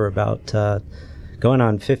Atlanta for about going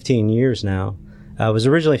on 15 years now. It was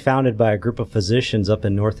originally founded by a group of physicians up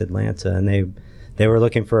in North Atlanta, and they were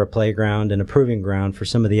looking for a playground and a proving ground for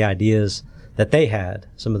some of the ideas that they had,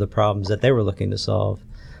 some of the problems that they were looking to solve.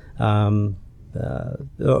 Over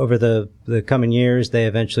the coming years, they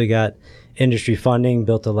eventually got industry funding,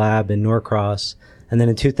 built a lab in Norcross, and then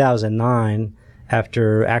in 2009,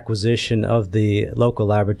 after acquisition of the local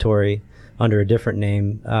laboratory under a different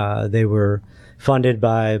name, they were funded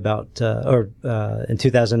by in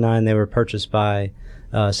 2009, they were purchased by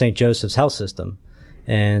St. Joseph's Health System.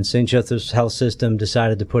 And St. Joseph's Health System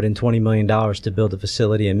decided to put in $20 million to build a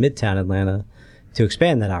facility in Midtown Atlanta to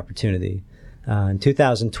expand that opportunity. In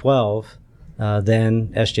 2012, then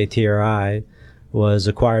SJTRI was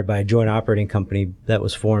acquired by a joint operating company that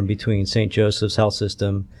was formed between St. Joseph's Health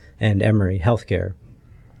System and Emory Healthcare.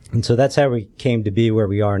 And so that's how we came to be where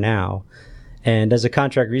we are now. And as a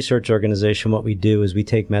contract research organization, what we do is we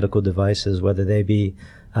take medical devices, whether they be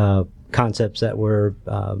concepts that were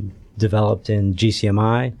developed in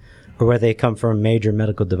GCMI, or whether they come from major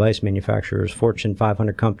medical device manufacturers, Fortune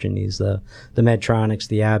 500 companies, the Medtronics,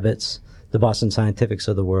 the Abbotts, the Boston Scientifics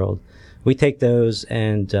of the world. We take those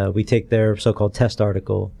and we take their so-called test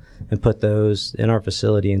article and put those in our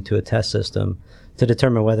facility into a test system to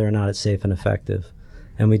determine whether or not it's safe and effective.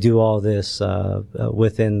 And we do all this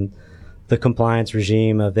within the compliance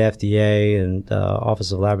regime of the FDA and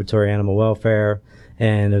Office of Laboratory Animal Welfare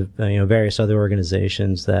and various other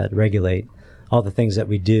organizations that regulate all the things that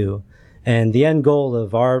we do. And the end goal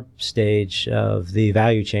of our stage of the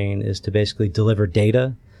value chain is to basically deliver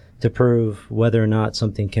data to prove whether or not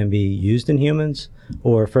something can be used in humans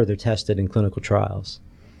or further tested in clinical trials.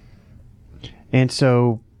 And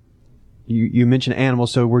so you mentioned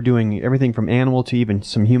animals, so we're doing everything from animal to even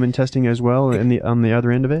some human testing as well on the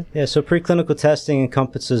other end of it? Yeah, so preclinical testing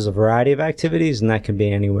encompasses a variety of activities, and that can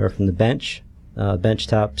be anywhere from the benchtop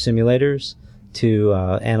simulators to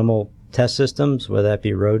animal test systems, whether that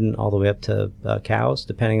be rodent all the way up to cows,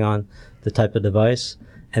 depending on the type of device,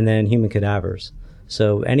 and then human cadavers.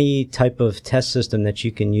 So any type of test system that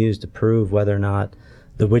you can use to prove whether or not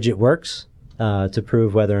the widget works, to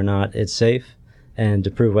prove whether or not it's safe, and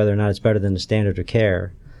to prove whether or not it's better than the standard of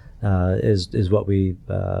care, is what we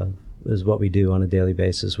do on a daily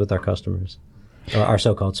basis with our customers, or our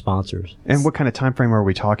so-called sponsors. And what kind of time frame are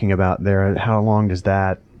we talking about there? How long does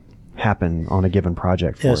that happen on a given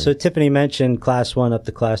project for you? So Tiffany mentioned class 1 up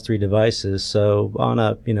to class 3 devices. So on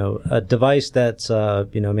a device that's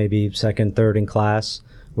maybe second, third in class,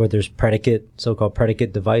 where there's so-called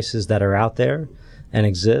predicate devices that are out there and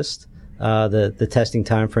exist, the testing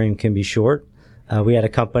time frame can be short. We had a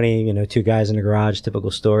company, 2 guys in a garage,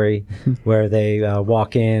 typical story, where they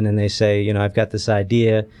walk in and they say, I've got this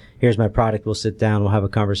idea. Here's my product. We'll sit down. We'll have a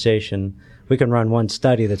conversation. We can run one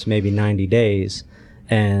study that's maybe 90 days.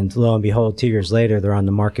 And lo and behold, 2 years later, they're on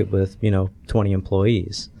the market with, 20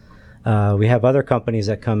 employees. We have other companies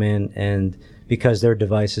that come in, and because their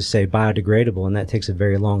device is, say, biodegradable, and that takes a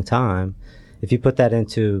very long time, if you put that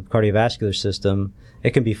into cardiovascular system, it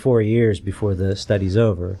can be 4 years before the study's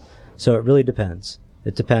over. So it really depends.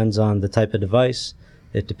 It depends on the type of device.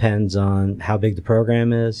 It depends on how big the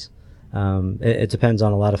program is. It depends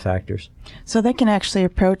on a lot of factors. So they can actually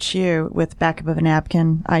approach you with back of a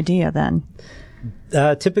napkin idea then?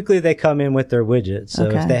 Typically they come in with their widget. So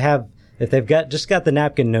Okay. if they've just got the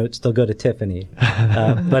napkin notes, they'll go to Tiffany.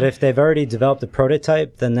 But if they've already developed a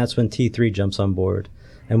prototype, then that's when T3 jumps on board.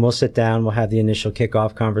 And we'll sit down, we'll have the initial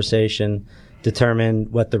kickoff conversation, determine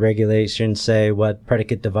what the regulations say, what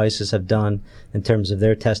predicate devices have done in terms of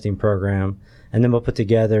their testing program, and then we'll put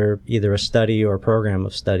together either a study or a program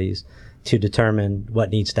of studies to determine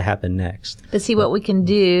what needs to happen next. But see, what we can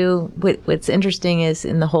do, what's interesting is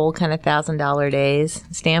in the whole kind of $1,000 days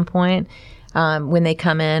standpoint, when they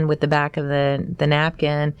come in with the back of the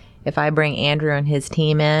napkin, if I bring Andrew and his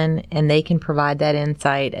team in and they can provide that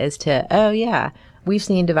insight as to, oh yeah, we've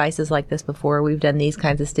seen devices like this before. We've done these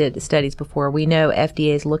kinds of studies before. We know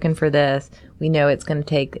FDA is looking for this. We know it's going to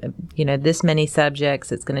take, this many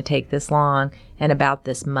subjects. It's going to take this long and about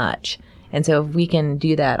this much. And so if we can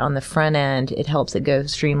do that on the front end, it helps it go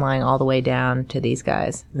streamline all the way down to these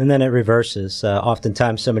guys. And then it reverses.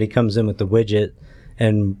 Oftentimes somebody comes in with the widget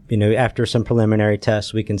and, after some preliminary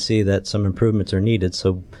tests, we can see that some improvements are needed.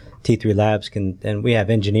 So T3 Labs and we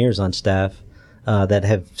have engineers on staff that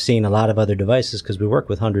have seen a lot of other devices because we work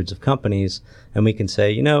with hundreds of companies, and we can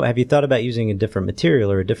say, have you thought about using a different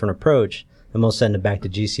material or a different approach? And we'll send them back to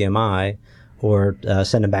GCMI or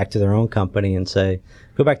send them back to their own company and say,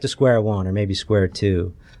 go back to square one or maybe square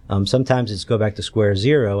two. Sometimes it's go back to square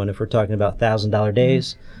zero, and if we're talking about $1,000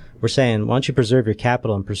 days, we're saying, why don't you preserve your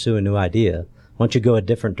capital and pursue a new idea? Why don't you go a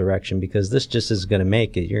different direction? Because this just isn't going to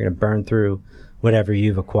make it. You're going to burn through whatever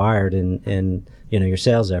you've acquired in your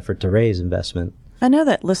sales effort to raise investment. I know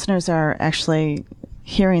that listeners are actually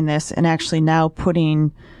hearing this and actually now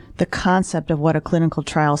putting the concept of what a clinical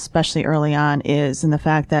trial, especially early on, is, and the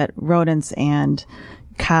fact that rodents and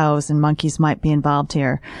cows and monkeys might be involved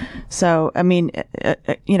here. So, I mean,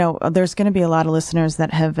 there's going to be a lot of listeners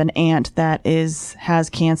that have an aunt that has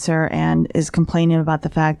cancer and is complaining about the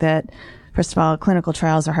fact that, first of all, clinical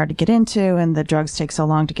trials are hard to get into and the drugs take so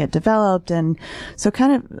long to get developed. And so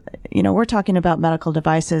kind of, we're talking about medical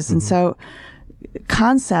devices. Mm-hmm. And so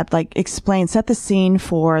concept, set the scene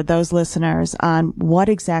for those listeners on what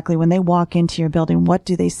exactly, when they walk into your building, what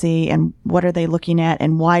do they see and what are they looking at,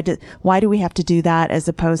 and why do we have to do that as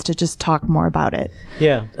opposed to just talk more about it?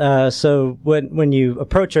 Yeah. So when you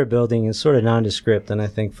approach our building, it's sort of nondescript, and I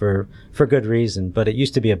think for good reason, but it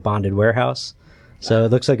used to be a bonded warehouse. So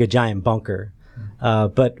it looks like a giant bunker.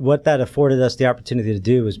 But what that afforded us the opportunity to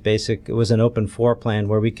do was an open floor plan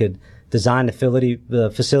where we could design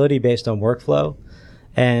the facility based on workflow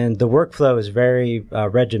And the workflow is very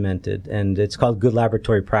regimented, and it's called good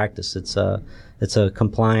laboratory practice. It's a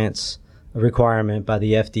compliance requirement by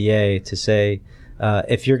the FDA to say,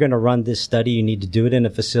 if you're going to run this study, you need to do it in a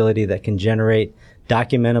facility that can generate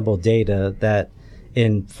documentable data that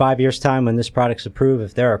in 5 years' time, when this product's approved,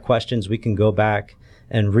 if there are questions, we can go back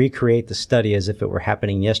and recreate the study as if it were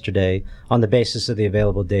happening yesterday on the basis of the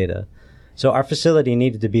available data. So our facility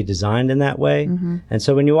needed to be designed in that way. Mm-hmm. And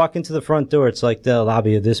so when you walk into the front door, it's like the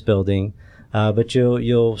lobby of this building, but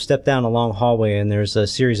you'll step down a long hallway and there's a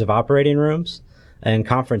series of operating rooms and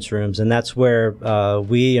conference rooms. And that's where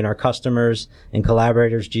we and our customers and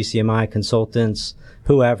collaborators, GCMI consultants,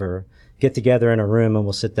 whoever, get together in a room and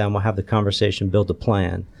we'll sit down, we'll have the conversation, build a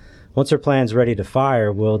plan. Once our plan's ready to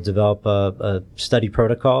fire, we'll develop a study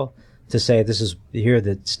protocol to say here are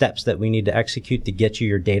the steps that we need to execute to get you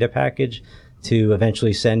your data package to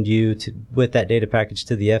eventually send you with that data package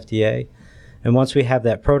to the FDA. And once we have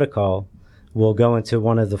that protocol, we'll go into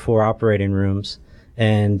one of the 4 operating rooms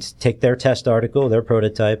and take their test article, their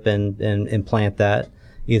prototype, and implant that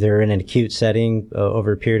either in an acute setting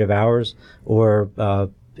over a period of hours or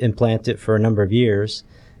implant it for a number of years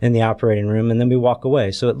in the operating room, and then we walk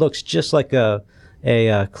away. So it looks just like a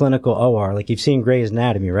clinical OR, like you've seen Grey's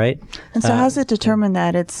Anatomy, right? And so how's it determined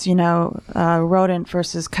that it's, rodent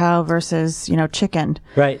versus cow versus, chicken?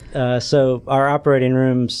 Right. So our operating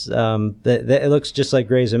rooms, it looks just like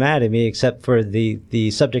Grey's Anatomy, except for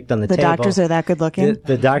the subject on the table. The doctors are that good looking?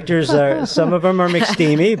 The doctors are, some of them are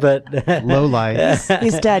McSteamy, but... Low light.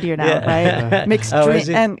 He's dead here now, right?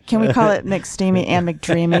 And can we call it McSteamy and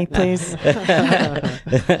McDreamy, please?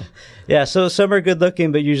 Yeah, so some are good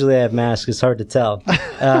looking, but usually they have masks. It's hard to tell.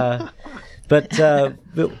 But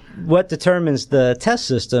what determines the test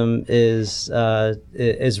system is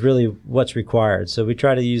really what's required. So we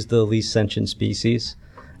try to use the least sentient species.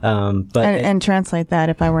 And translate that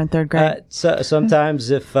if I were in 3rd grade. So sometimes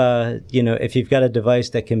if you've got a device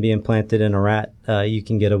that can be implanted in a rat, you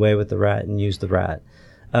can get away with the rat and use the rat.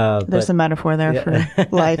 There's a metaphor there for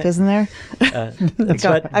life, isn't there?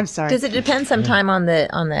 I'm sorry. Does it depend sometime on the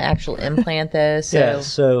actual implant though? Yeah.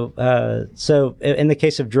 So in the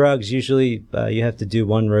case of drugs, usually you have to do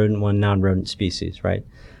one rodent, one non-rodent species, right?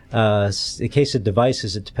 In the case of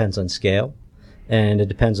devices, it depends on scale, and it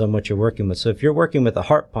depends on what you're working with. So if you're working with a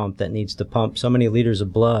heart pump that needs to pump so many liters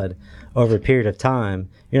of blood over a period of time,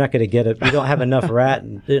 you're not going to get it. You don't have enough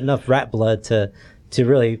rat blood to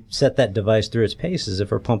really set that device through its paces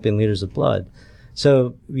if we're pumping liters of blood.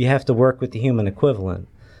 So you have to work with the human equivalent.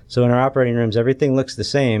 So in our operating rooms, everything looks the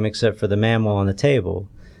same except for the mammal on the table.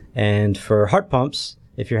 And for heart pumps,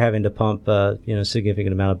 if you're having to pump a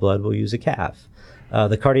significant amount of blood, we'll use a calf.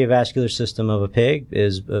 The cardiovascular system of a pig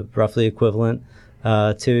is roughly equivalent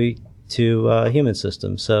to human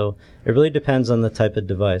system. So it really depends on the type of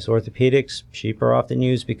device. Orthopedics, sheep are often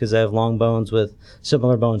used because they have long bones with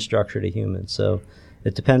similar bone structure to humans. So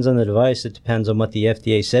it depends on the device. It depends on what the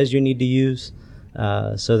FDA says you need to use.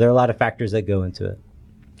 So there are a lot of factors that go into it.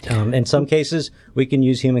 In some cases, we can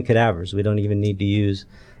use human cadavers. We don't even need to use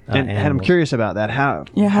and I'm curious about that. How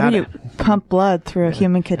do you pump blood through a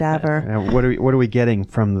human cadaver? What are we getting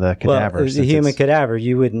from the cadaver? Well, the human cadaver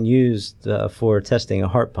you wouldn't use for testing a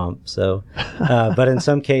heart pump. So, but in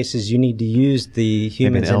some cases, you need to use the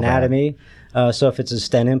human's anatomy. So if it's a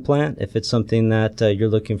stent implant, if it's something that you're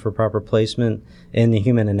looking for proper placement in the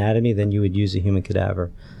human anatomy, then you would use a human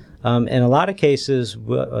cadaver. In a lot of cases,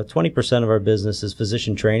 20% of our business is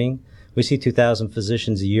physician training. We see 2,000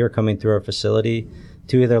 physicians a year coming through our facility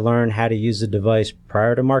to either learn how to use the device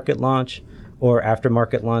prior to market launch or after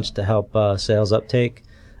market launch to help sales uptake.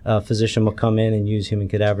 A physician will come in and use human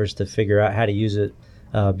cadavers to figure out how to use it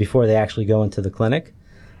before they actually go into the clinic.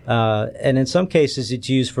 And in some cases, it's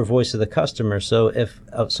used for voice of the customer. So if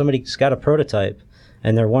somebody's got a prototype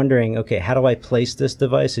and they're wondering, okay, how do I place this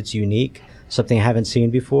device? It's unique, something I haven't seen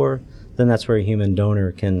before, then that's where a human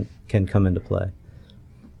donor can come into play.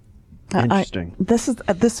 Interesting. This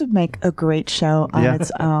would make a great show on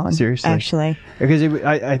its own. Seriously, actually, because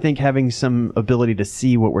I think having some ability to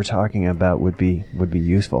see what we're talking about would be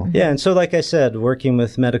useful. Yeah, and so like I said, working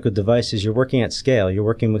with medical devices, you're working at scale. You're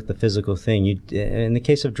working with the physical thing. In the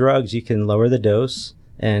case of drugs, you can lower the dose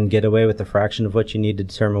and get away with a fraction of what you need to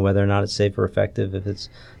determine whether or not it's safe or effective, if it's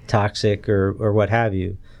toxic or what have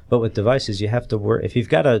you. But with devices, you have to work. If you've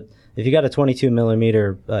got a 22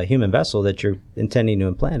 millimeter human vessel that you're intending to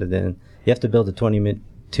implant it in, you have to build a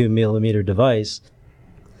 22 millimeter device.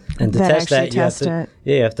 And to test that,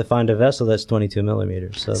 you have to find a vessel that's 22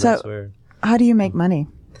 millimeters. So that's where. How do you make money?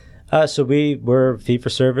 So we're fee for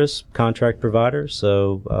service contract providers.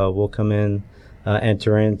 So we'll come in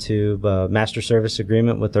enter into a master service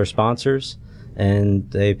agreement with our sponsors, and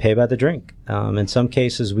they pay by the drink. In some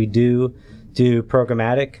cases, we do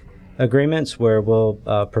programmatic agreements where we'll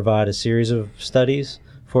provide a series of studies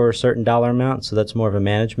for a certain dollar amount, so that's more of a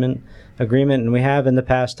management agreement. And we have in the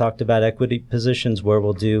past talked about equity positions where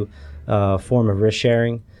we'll do a form of risk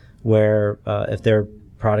sharing, where if their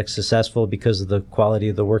product's successful because of the quality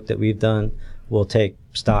of the work that we've done, we'll take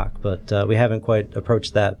stock. But we haven't quite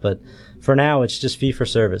approached that. But for now, it's just fee for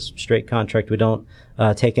service, straight contract. We don't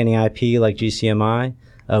take any IP like GCMI.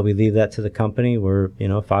 We leave that to the company. We're, a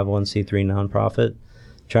 501c3 nonprofit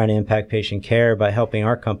trying to impact patient care by helping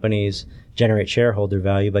our companies generate shareholder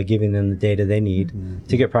value by giving them the data they need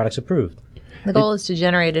to get products approved. The goal is to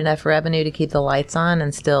generate enough revenue to keep the lights on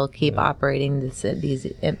and still keep operating these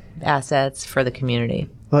assets for the community.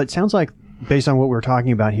 Well, it sounds like, based on what we're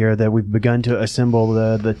talking about here, that we've begun to assemble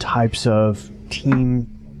the types of team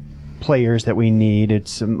players that we need.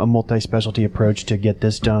 It's a multi-specialty approach to get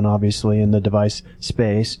this done, obviously, in the device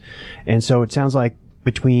space. And so it sounds like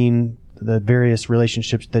between the various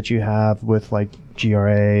relationships that you have with like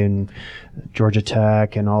GRA and Georgia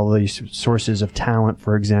Tech and all these sources of talent,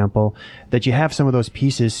 for example, that you have some of those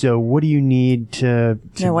pieces. So what do you need to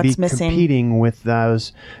be competing with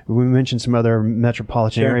those? We mentioned some other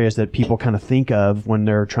metropolitan areas that people kind of think of when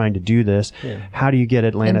they're trying to do this. Yeah. How do you get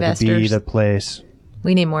Atlanta to be the place?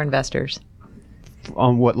 We need more investors.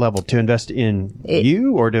 On what level? To invest in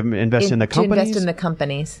you or to invest in the companies? To invest in the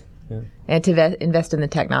companies. Yeah. And to invest in the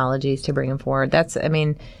technologies to bring them forward.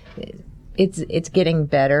 It's getting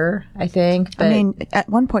better, I think. But at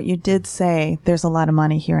one point you did say there's a lot of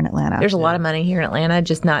money here in Atlanta. There's a lot of money here in Atlanta,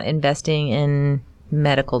 just not investing in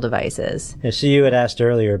medical devices. Yeah, so you had asked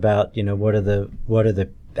earlier about, what are the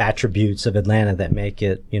attributes of Atlanta that make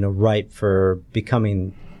it, ripe for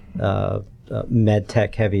becoming med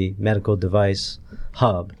tech heavy medical device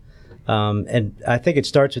hub. And I think it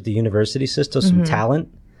starts with the university system, some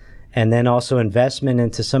talent. And then also investment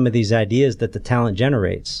into some of these ideas that the talent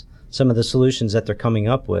generates, some of the solutions that they're coming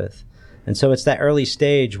up with. And so it's that early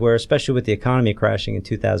stage where, especially with the economy crashing in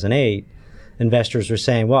 2008, investors were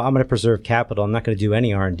saying, well, I'm going to preserve capital. I'm not going to do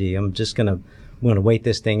any R&D. I'm just going to wait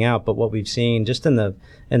this thing out. But what we've seen just in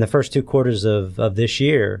the first 2 quarters of this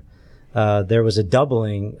year, there was a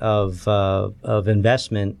doubling of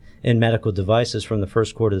investment in medical devices from the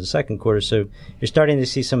first quarter to the second quarter. So you're starting to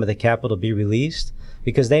see some of the capital be released,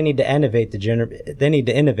 because they need to innovate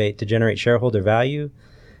to generate shareholder value,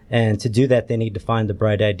 and to do that they need to find the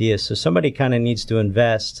bright ideas. So somebody kind of needs to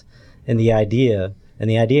invest in the idea, and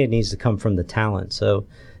the idea needs to come from the talent. So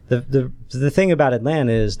the thing about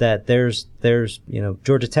Atlanta is that there's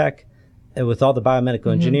Georgia Tech with all the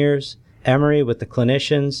biomedical engineers, Emory with the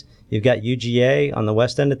clinicians, you've got UGA on the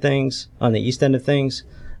west end of things, on the east end of things,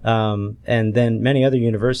 and then many other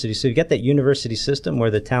universities. So you've got that university system where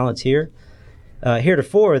the talent's here.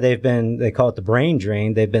 Heretofore, they call it the brain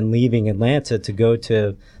drain. They've been leaving Atlanta to go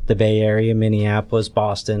to the Bay Area, Minneapolis,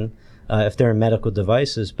 Boston, if they're in medical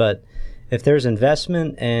devices. But if there's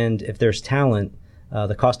investment and if there's talent,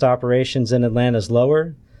 the cost of operations in Atlanta is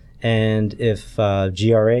lower. And if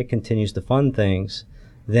GRA continues to fund things,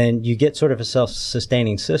 then you get sort of a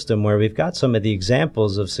self-sustaining system where we've got some of the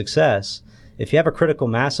examples of success. If you have a critical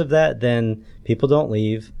mass of that, then people don't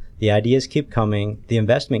leave. The ideas keep coming, the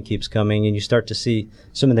investment keeps coming, and you start to see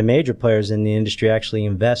some of the major players in the industry actually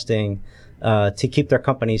investing to keep their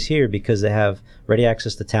companies here because they have ready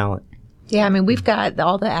access to talent. Yeah, we've got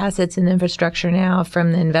all the assets and infrastructure now,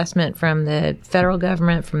 from the investment from the federal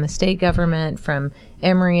government, from the state government, from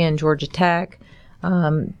Emory and Georgia Tech,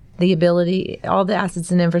 the ability, all the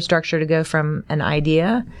assets and infrastructure to go from an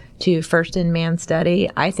idea to first-in-man study,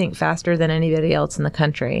 I think faster than anybody else in the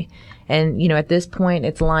country. And, at this point,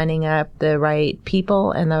 it's lining up the right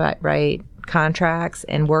people and the right contracts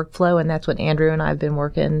and workflow. And that's what Andrew and I have been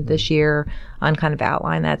working this year on, kind of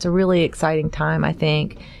outline that. It's a really exciting time, I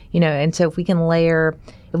think. And so if we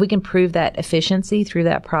can prove that efficiency through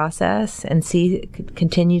that process and see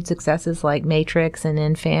continued successes like Matrix and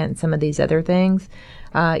Infant and some of these other things,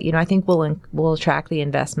 I think we'll attract the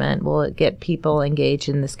investment. We'll get people engaged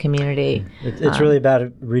in this community. It's really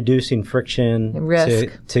about reducing friction,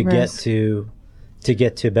 risk, to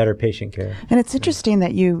get to better patient care. And it's interesting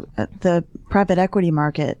that the private equity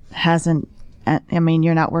market hasn't.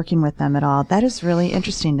 You're not working with them at all. That is really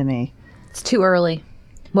interesting to me. It's too early.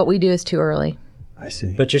 What we do is too early. I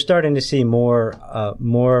see. But you're starting to see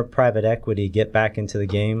more private equity get back into the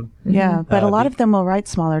game. Yeah, but a lot of them will write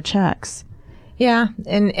smaller checks. Yeah,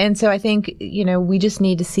 and so I think, we just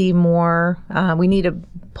need to see more. We need to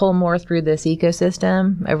pull more through this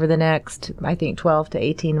ecosystem over the next, I think, 12 to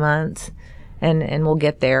 18 months and we'll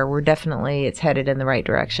get there. It's headed in the right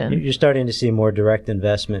direction. You're starting to see more direct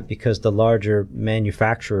investment because the larger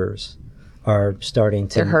manufacturers are starting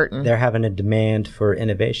to, they're hurting. They're having a demand for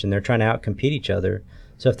innovation. They're trying to outcompete each other.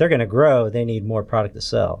 So if they're going to grow, they need more product to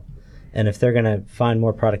sell. And if they're going to find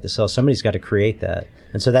more product to sell, somebody's got to create that.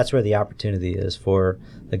 And so that's where the opportunity is for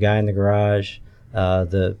the guy in the garage,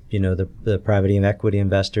 the private equity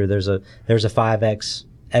investor. There's a 5X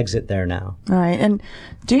exit there now. All right. And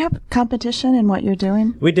do you have competition in what you're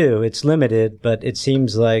doing? We do. It's limited, but it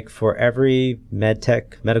seems like for every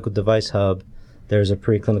medtech medical device hub, there's a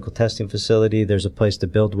preclinical testing facility. There's a place to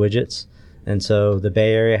build widgets. And so the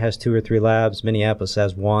Bay Area has 2 or 3 labs. Minneapolis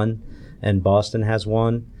has 1, and Boston has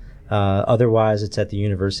 1. Otherwise, it's at the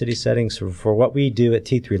university setting. So for what we do at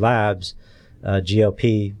T3 Labs,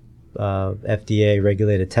 GLP, FDA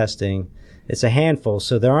regulated testing, it's a handful.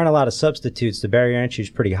 So there aren't a lot of substitutes. The barrier to entry is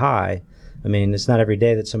pretty high. I mean, it's not every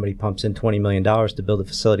day that somebody pumps in $20 million to build a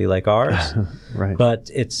facility like ours. Right. But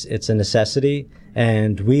it's a necessity.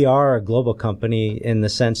 And we are a global company in the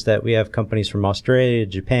sense that we have companies from Australia,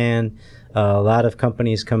 Japan, a lot of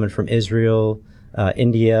companies coming from Israel,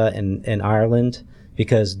 India, and Ireland,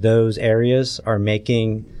 because those areas are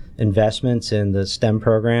making investments in the STEM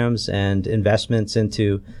programs and investments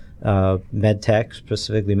into med tech,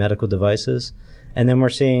 specifically medical devices. And then we're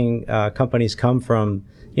seeing companies come from,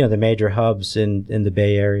 the major hubs in the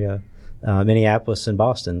Bay Area, Minneapolis and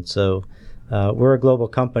Boston. So we're a global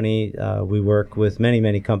company. We work with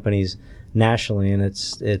many companies nationally, and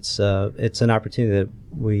it's an opportunity that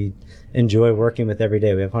we enjoy working with every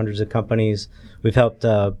day. We have hundreds of companies. We've helped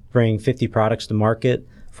bring 50 products to market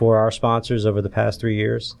for our sponsors over the past 3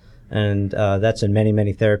 years, and that's in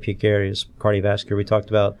many therapeutic areas. Cardiovascular, we talked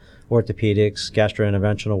about orthopedics,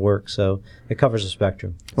 gastrointerventional work, so it covers the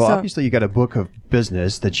spectrum. Well, obviously you got a book of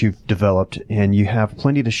business that you've developed, and you have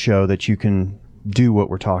plenty to show that you can do what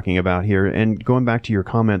we're talking about here. And going back to your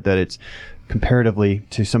comment that it's comparatively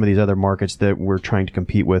to some of these other markets that we're trying to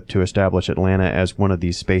compete with to establish Atlanta as one of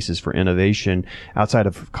these spaces for innovation outside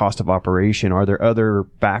of cost of operation, are there other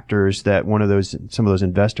factors that some of those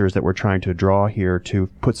investors that we're trying to draw here to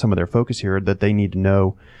put some of their focus here that they need to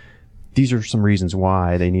know? These are some reasons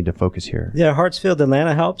why they need to focus here. Yeah, Hartsfield,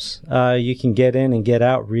 Atlanta helps. You can get in and get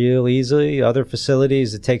out real easily. Other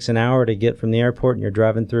facilities, it takes an hour to get from the airport, and you're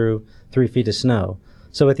driving through 3 feet of snow.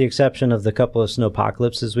 So with the exception of the couple of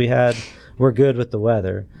snowpocalypses we had, we're good with the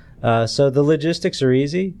weather. So the logistics are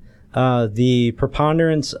easy. The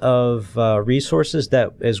preponderance of resources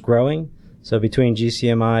that is growing, so between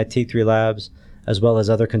GCMI, T3 Labs, as well as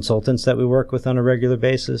other consultants that we work with on a regular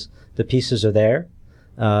basis, the pieces are there.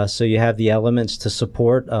 So you have the elements to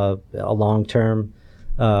support a long-term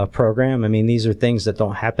program. I mean, these are things that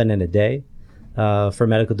don't happen in a day. For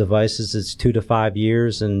medical devices, it's 2 to 5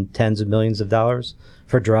 years and tens of millions of dollars.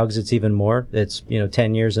 For drugs, it's even more. It's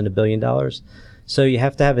 10 years and $1 billion. So you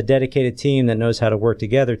have to have a dedicated team that knows how to work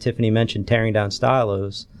together. Tiffany mentioned tearing down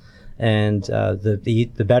silos, and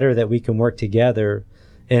the better that we can work together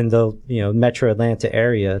in the Metro Atlanta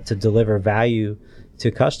area to deliver value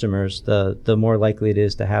to customers, the more likely it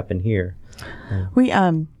is to happen here.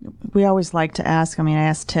 Yeah. We always like to ask, I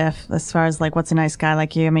asked Tiff as far as what's a nice guy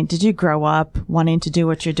like you? Did you grow up wanting to do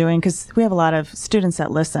what you're doing? Because we have a lot of students that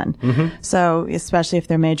listen. Mm-hmm. So especially if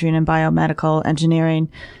they're majoring in biomedical engineering,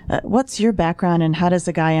 what's your background and how does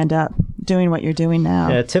a guy end up doing what you're doing now?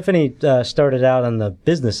 Yeah, Tiffany started out on the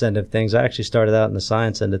business end of things. I actually started out on the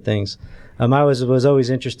science end of things. I was always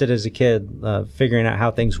interested as a kid, figuring out how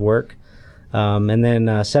things work. And then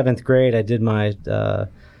 7th grade, I did my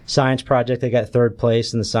science project. I got 3rd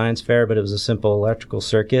place in the science fair, but it was a simple electrical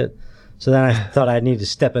circuit. So then I thought I needed to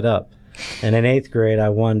step it up. And in 8th grade, I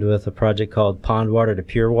won with a project called Pond Water to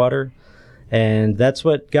Pure Water. And that's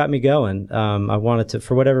what got me going. I wanted to,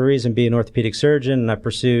 for whatever reason, be an orthopedic surgeon, and I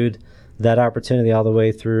pursued that opportunity all the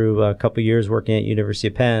way through a couple years working at University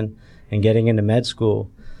of Penn and getting into med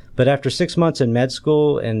school. But after 6 months in med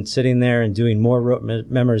school and sitting there and doing more rote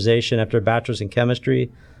memorization after a bachelor's in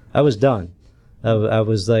chemistry, I was done. I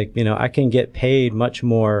was like, I can get paid much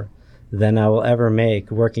more than I will ever make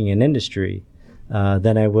working in industry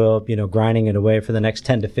than I will, grinding it away for the next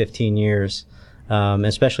 10 to 15 years,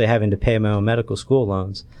 especially having to pay my own medical school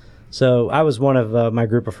loans. So I was one of my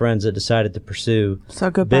group of friends that decided to pursue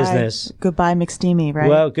business. Goodbye, McSteamy, right?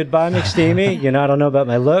 Well, goodbye, McSteamy. I don't know about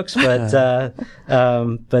my looks, but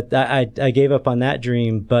I gave up on that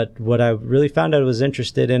dream. But what I really found out I was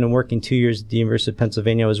interested in, and working 2 years at the University of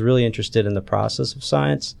Pennsylvania, I was really interested in the process of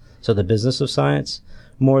science, so the business of science,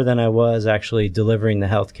 more than I was actually delivering the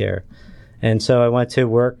healthcare. And so I went to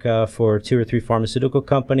work for 2 or 3 pharmaceutical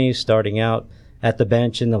companies, starting out at the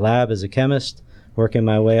bench in the lab as a chemist, working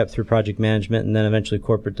my way up through project management and then eventually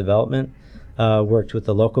corporate development. Worked with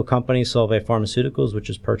the local company, Solvay Pharmaceuticals, which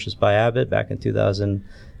was purchased by Abbott back in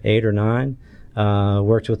 2008 or 9.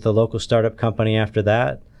 Worked with the local startup company after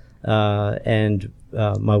that. And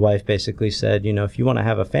my wife basically said, if you want to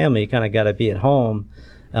have a family, you kind of got to be at home.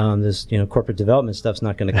 This, corporate development stuff's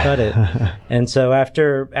not going to cut it. And so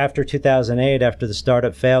after 2008, after the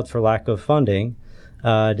startup failed for lack of funding,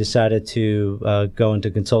 I decided to go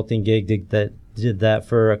into consulting gig, did that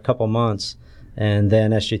for a couple months. And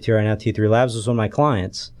then SJTRI, now T3 Labs, was one of my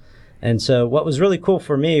clients. And so what was really cool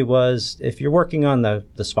for me was if you're working on the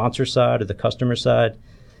sponsor side or the customer side,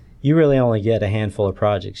 you really only get a handful of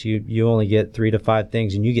projects. You only get 3 to 5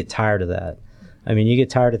 things, and you get tired of that. I mean, you get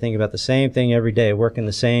tired of thinking about the same thing every day, working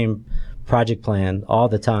the same project plan all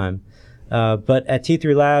the time. But at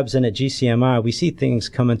T3 Labs and at GCMI, we see things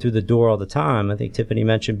coming through the door all the time. I think Tiffany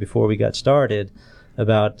mentioned before we got started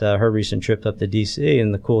about her recent trip up to DC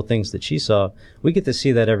and the cool things that she saw. We get to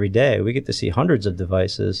see that every day. We get to see hundreds of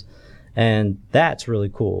devices, and that's really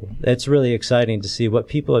cool. It's really exciting to see what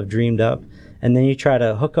people have dreamed up, and then you try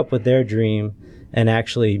to hook up with their dream and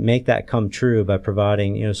actually make that come true by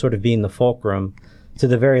providing, sort of being the fulcrum to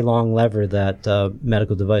the very long lever that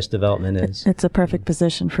medical device development is. It's a perfect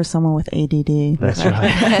position for someone with ADD. That's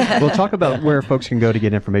right. We'll talk about where folks can go to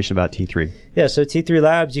get information about T3. Yeah, so T3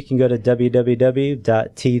 Labs, you can go to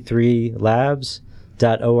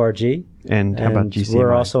www.t3labs.org. And how about GCMI?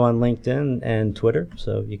 We're also on LinkedIn and Twitter,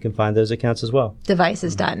 so you can find those accounts as well.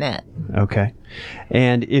 Devices.net. Okay.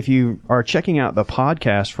 And if you are checking out the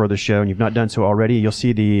podcast for the show and you've not done so already, you'll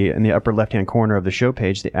see in the upper left-hand corner of the show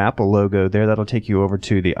page, the Apple logo there. That'll take you over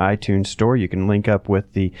to the iTunes store. You can link up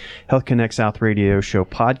with the Health Connect South Radio Show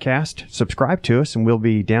podcast. Subscribe to us, and we'll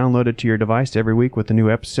be downloaded to your device every week with a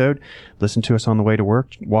new episode. Listen to us on the way to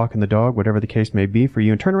work, walking the dog, whatever the case may be for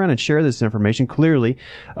you. And turn around and share this information. Clearly,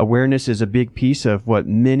 awareness is a big piece of what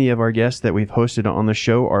many of our guests that we've hosted on the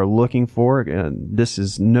show are looking for. This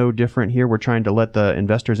is no different here. We're trying to let the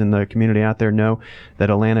investors in the community out there know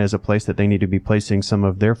that Atlanta is a place that they need to be placing some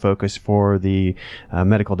of their focus for the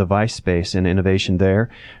medical device space and innovation there.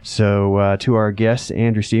 So to our guests,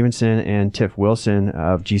 Andrew Stevenson and Tiff Wilson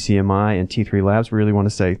of GCMI and T3 Labs, we really want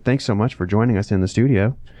to say thanks so much for joining us in the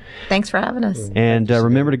studio. Thanks for having us. And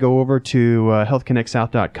remember to go over to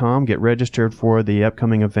healthconnectsouth.com, get registered for the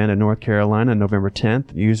upcoming event in North Carolina, November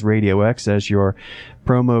 10th. Use Radio X as your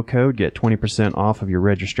promo code. Get 20% off of your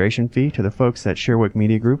registration fee. To the folks at Sherwick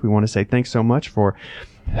Media Group, we want to say thanks so much for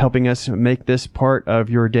helping us make this part of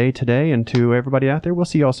your day today. And to everybody out there, we'll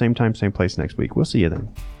see you all same time, same place next week. We'll see you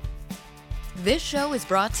then. This show is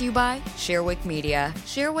brought to you by Sherwick Media.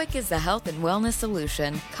 Sherwick is the health and wellness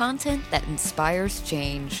solution, content that inspires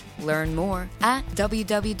change. Learn more at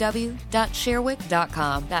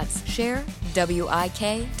www.sherwick.com. That's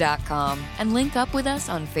sharewik.com. And link up with us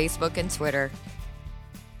on Facebook and Twitter.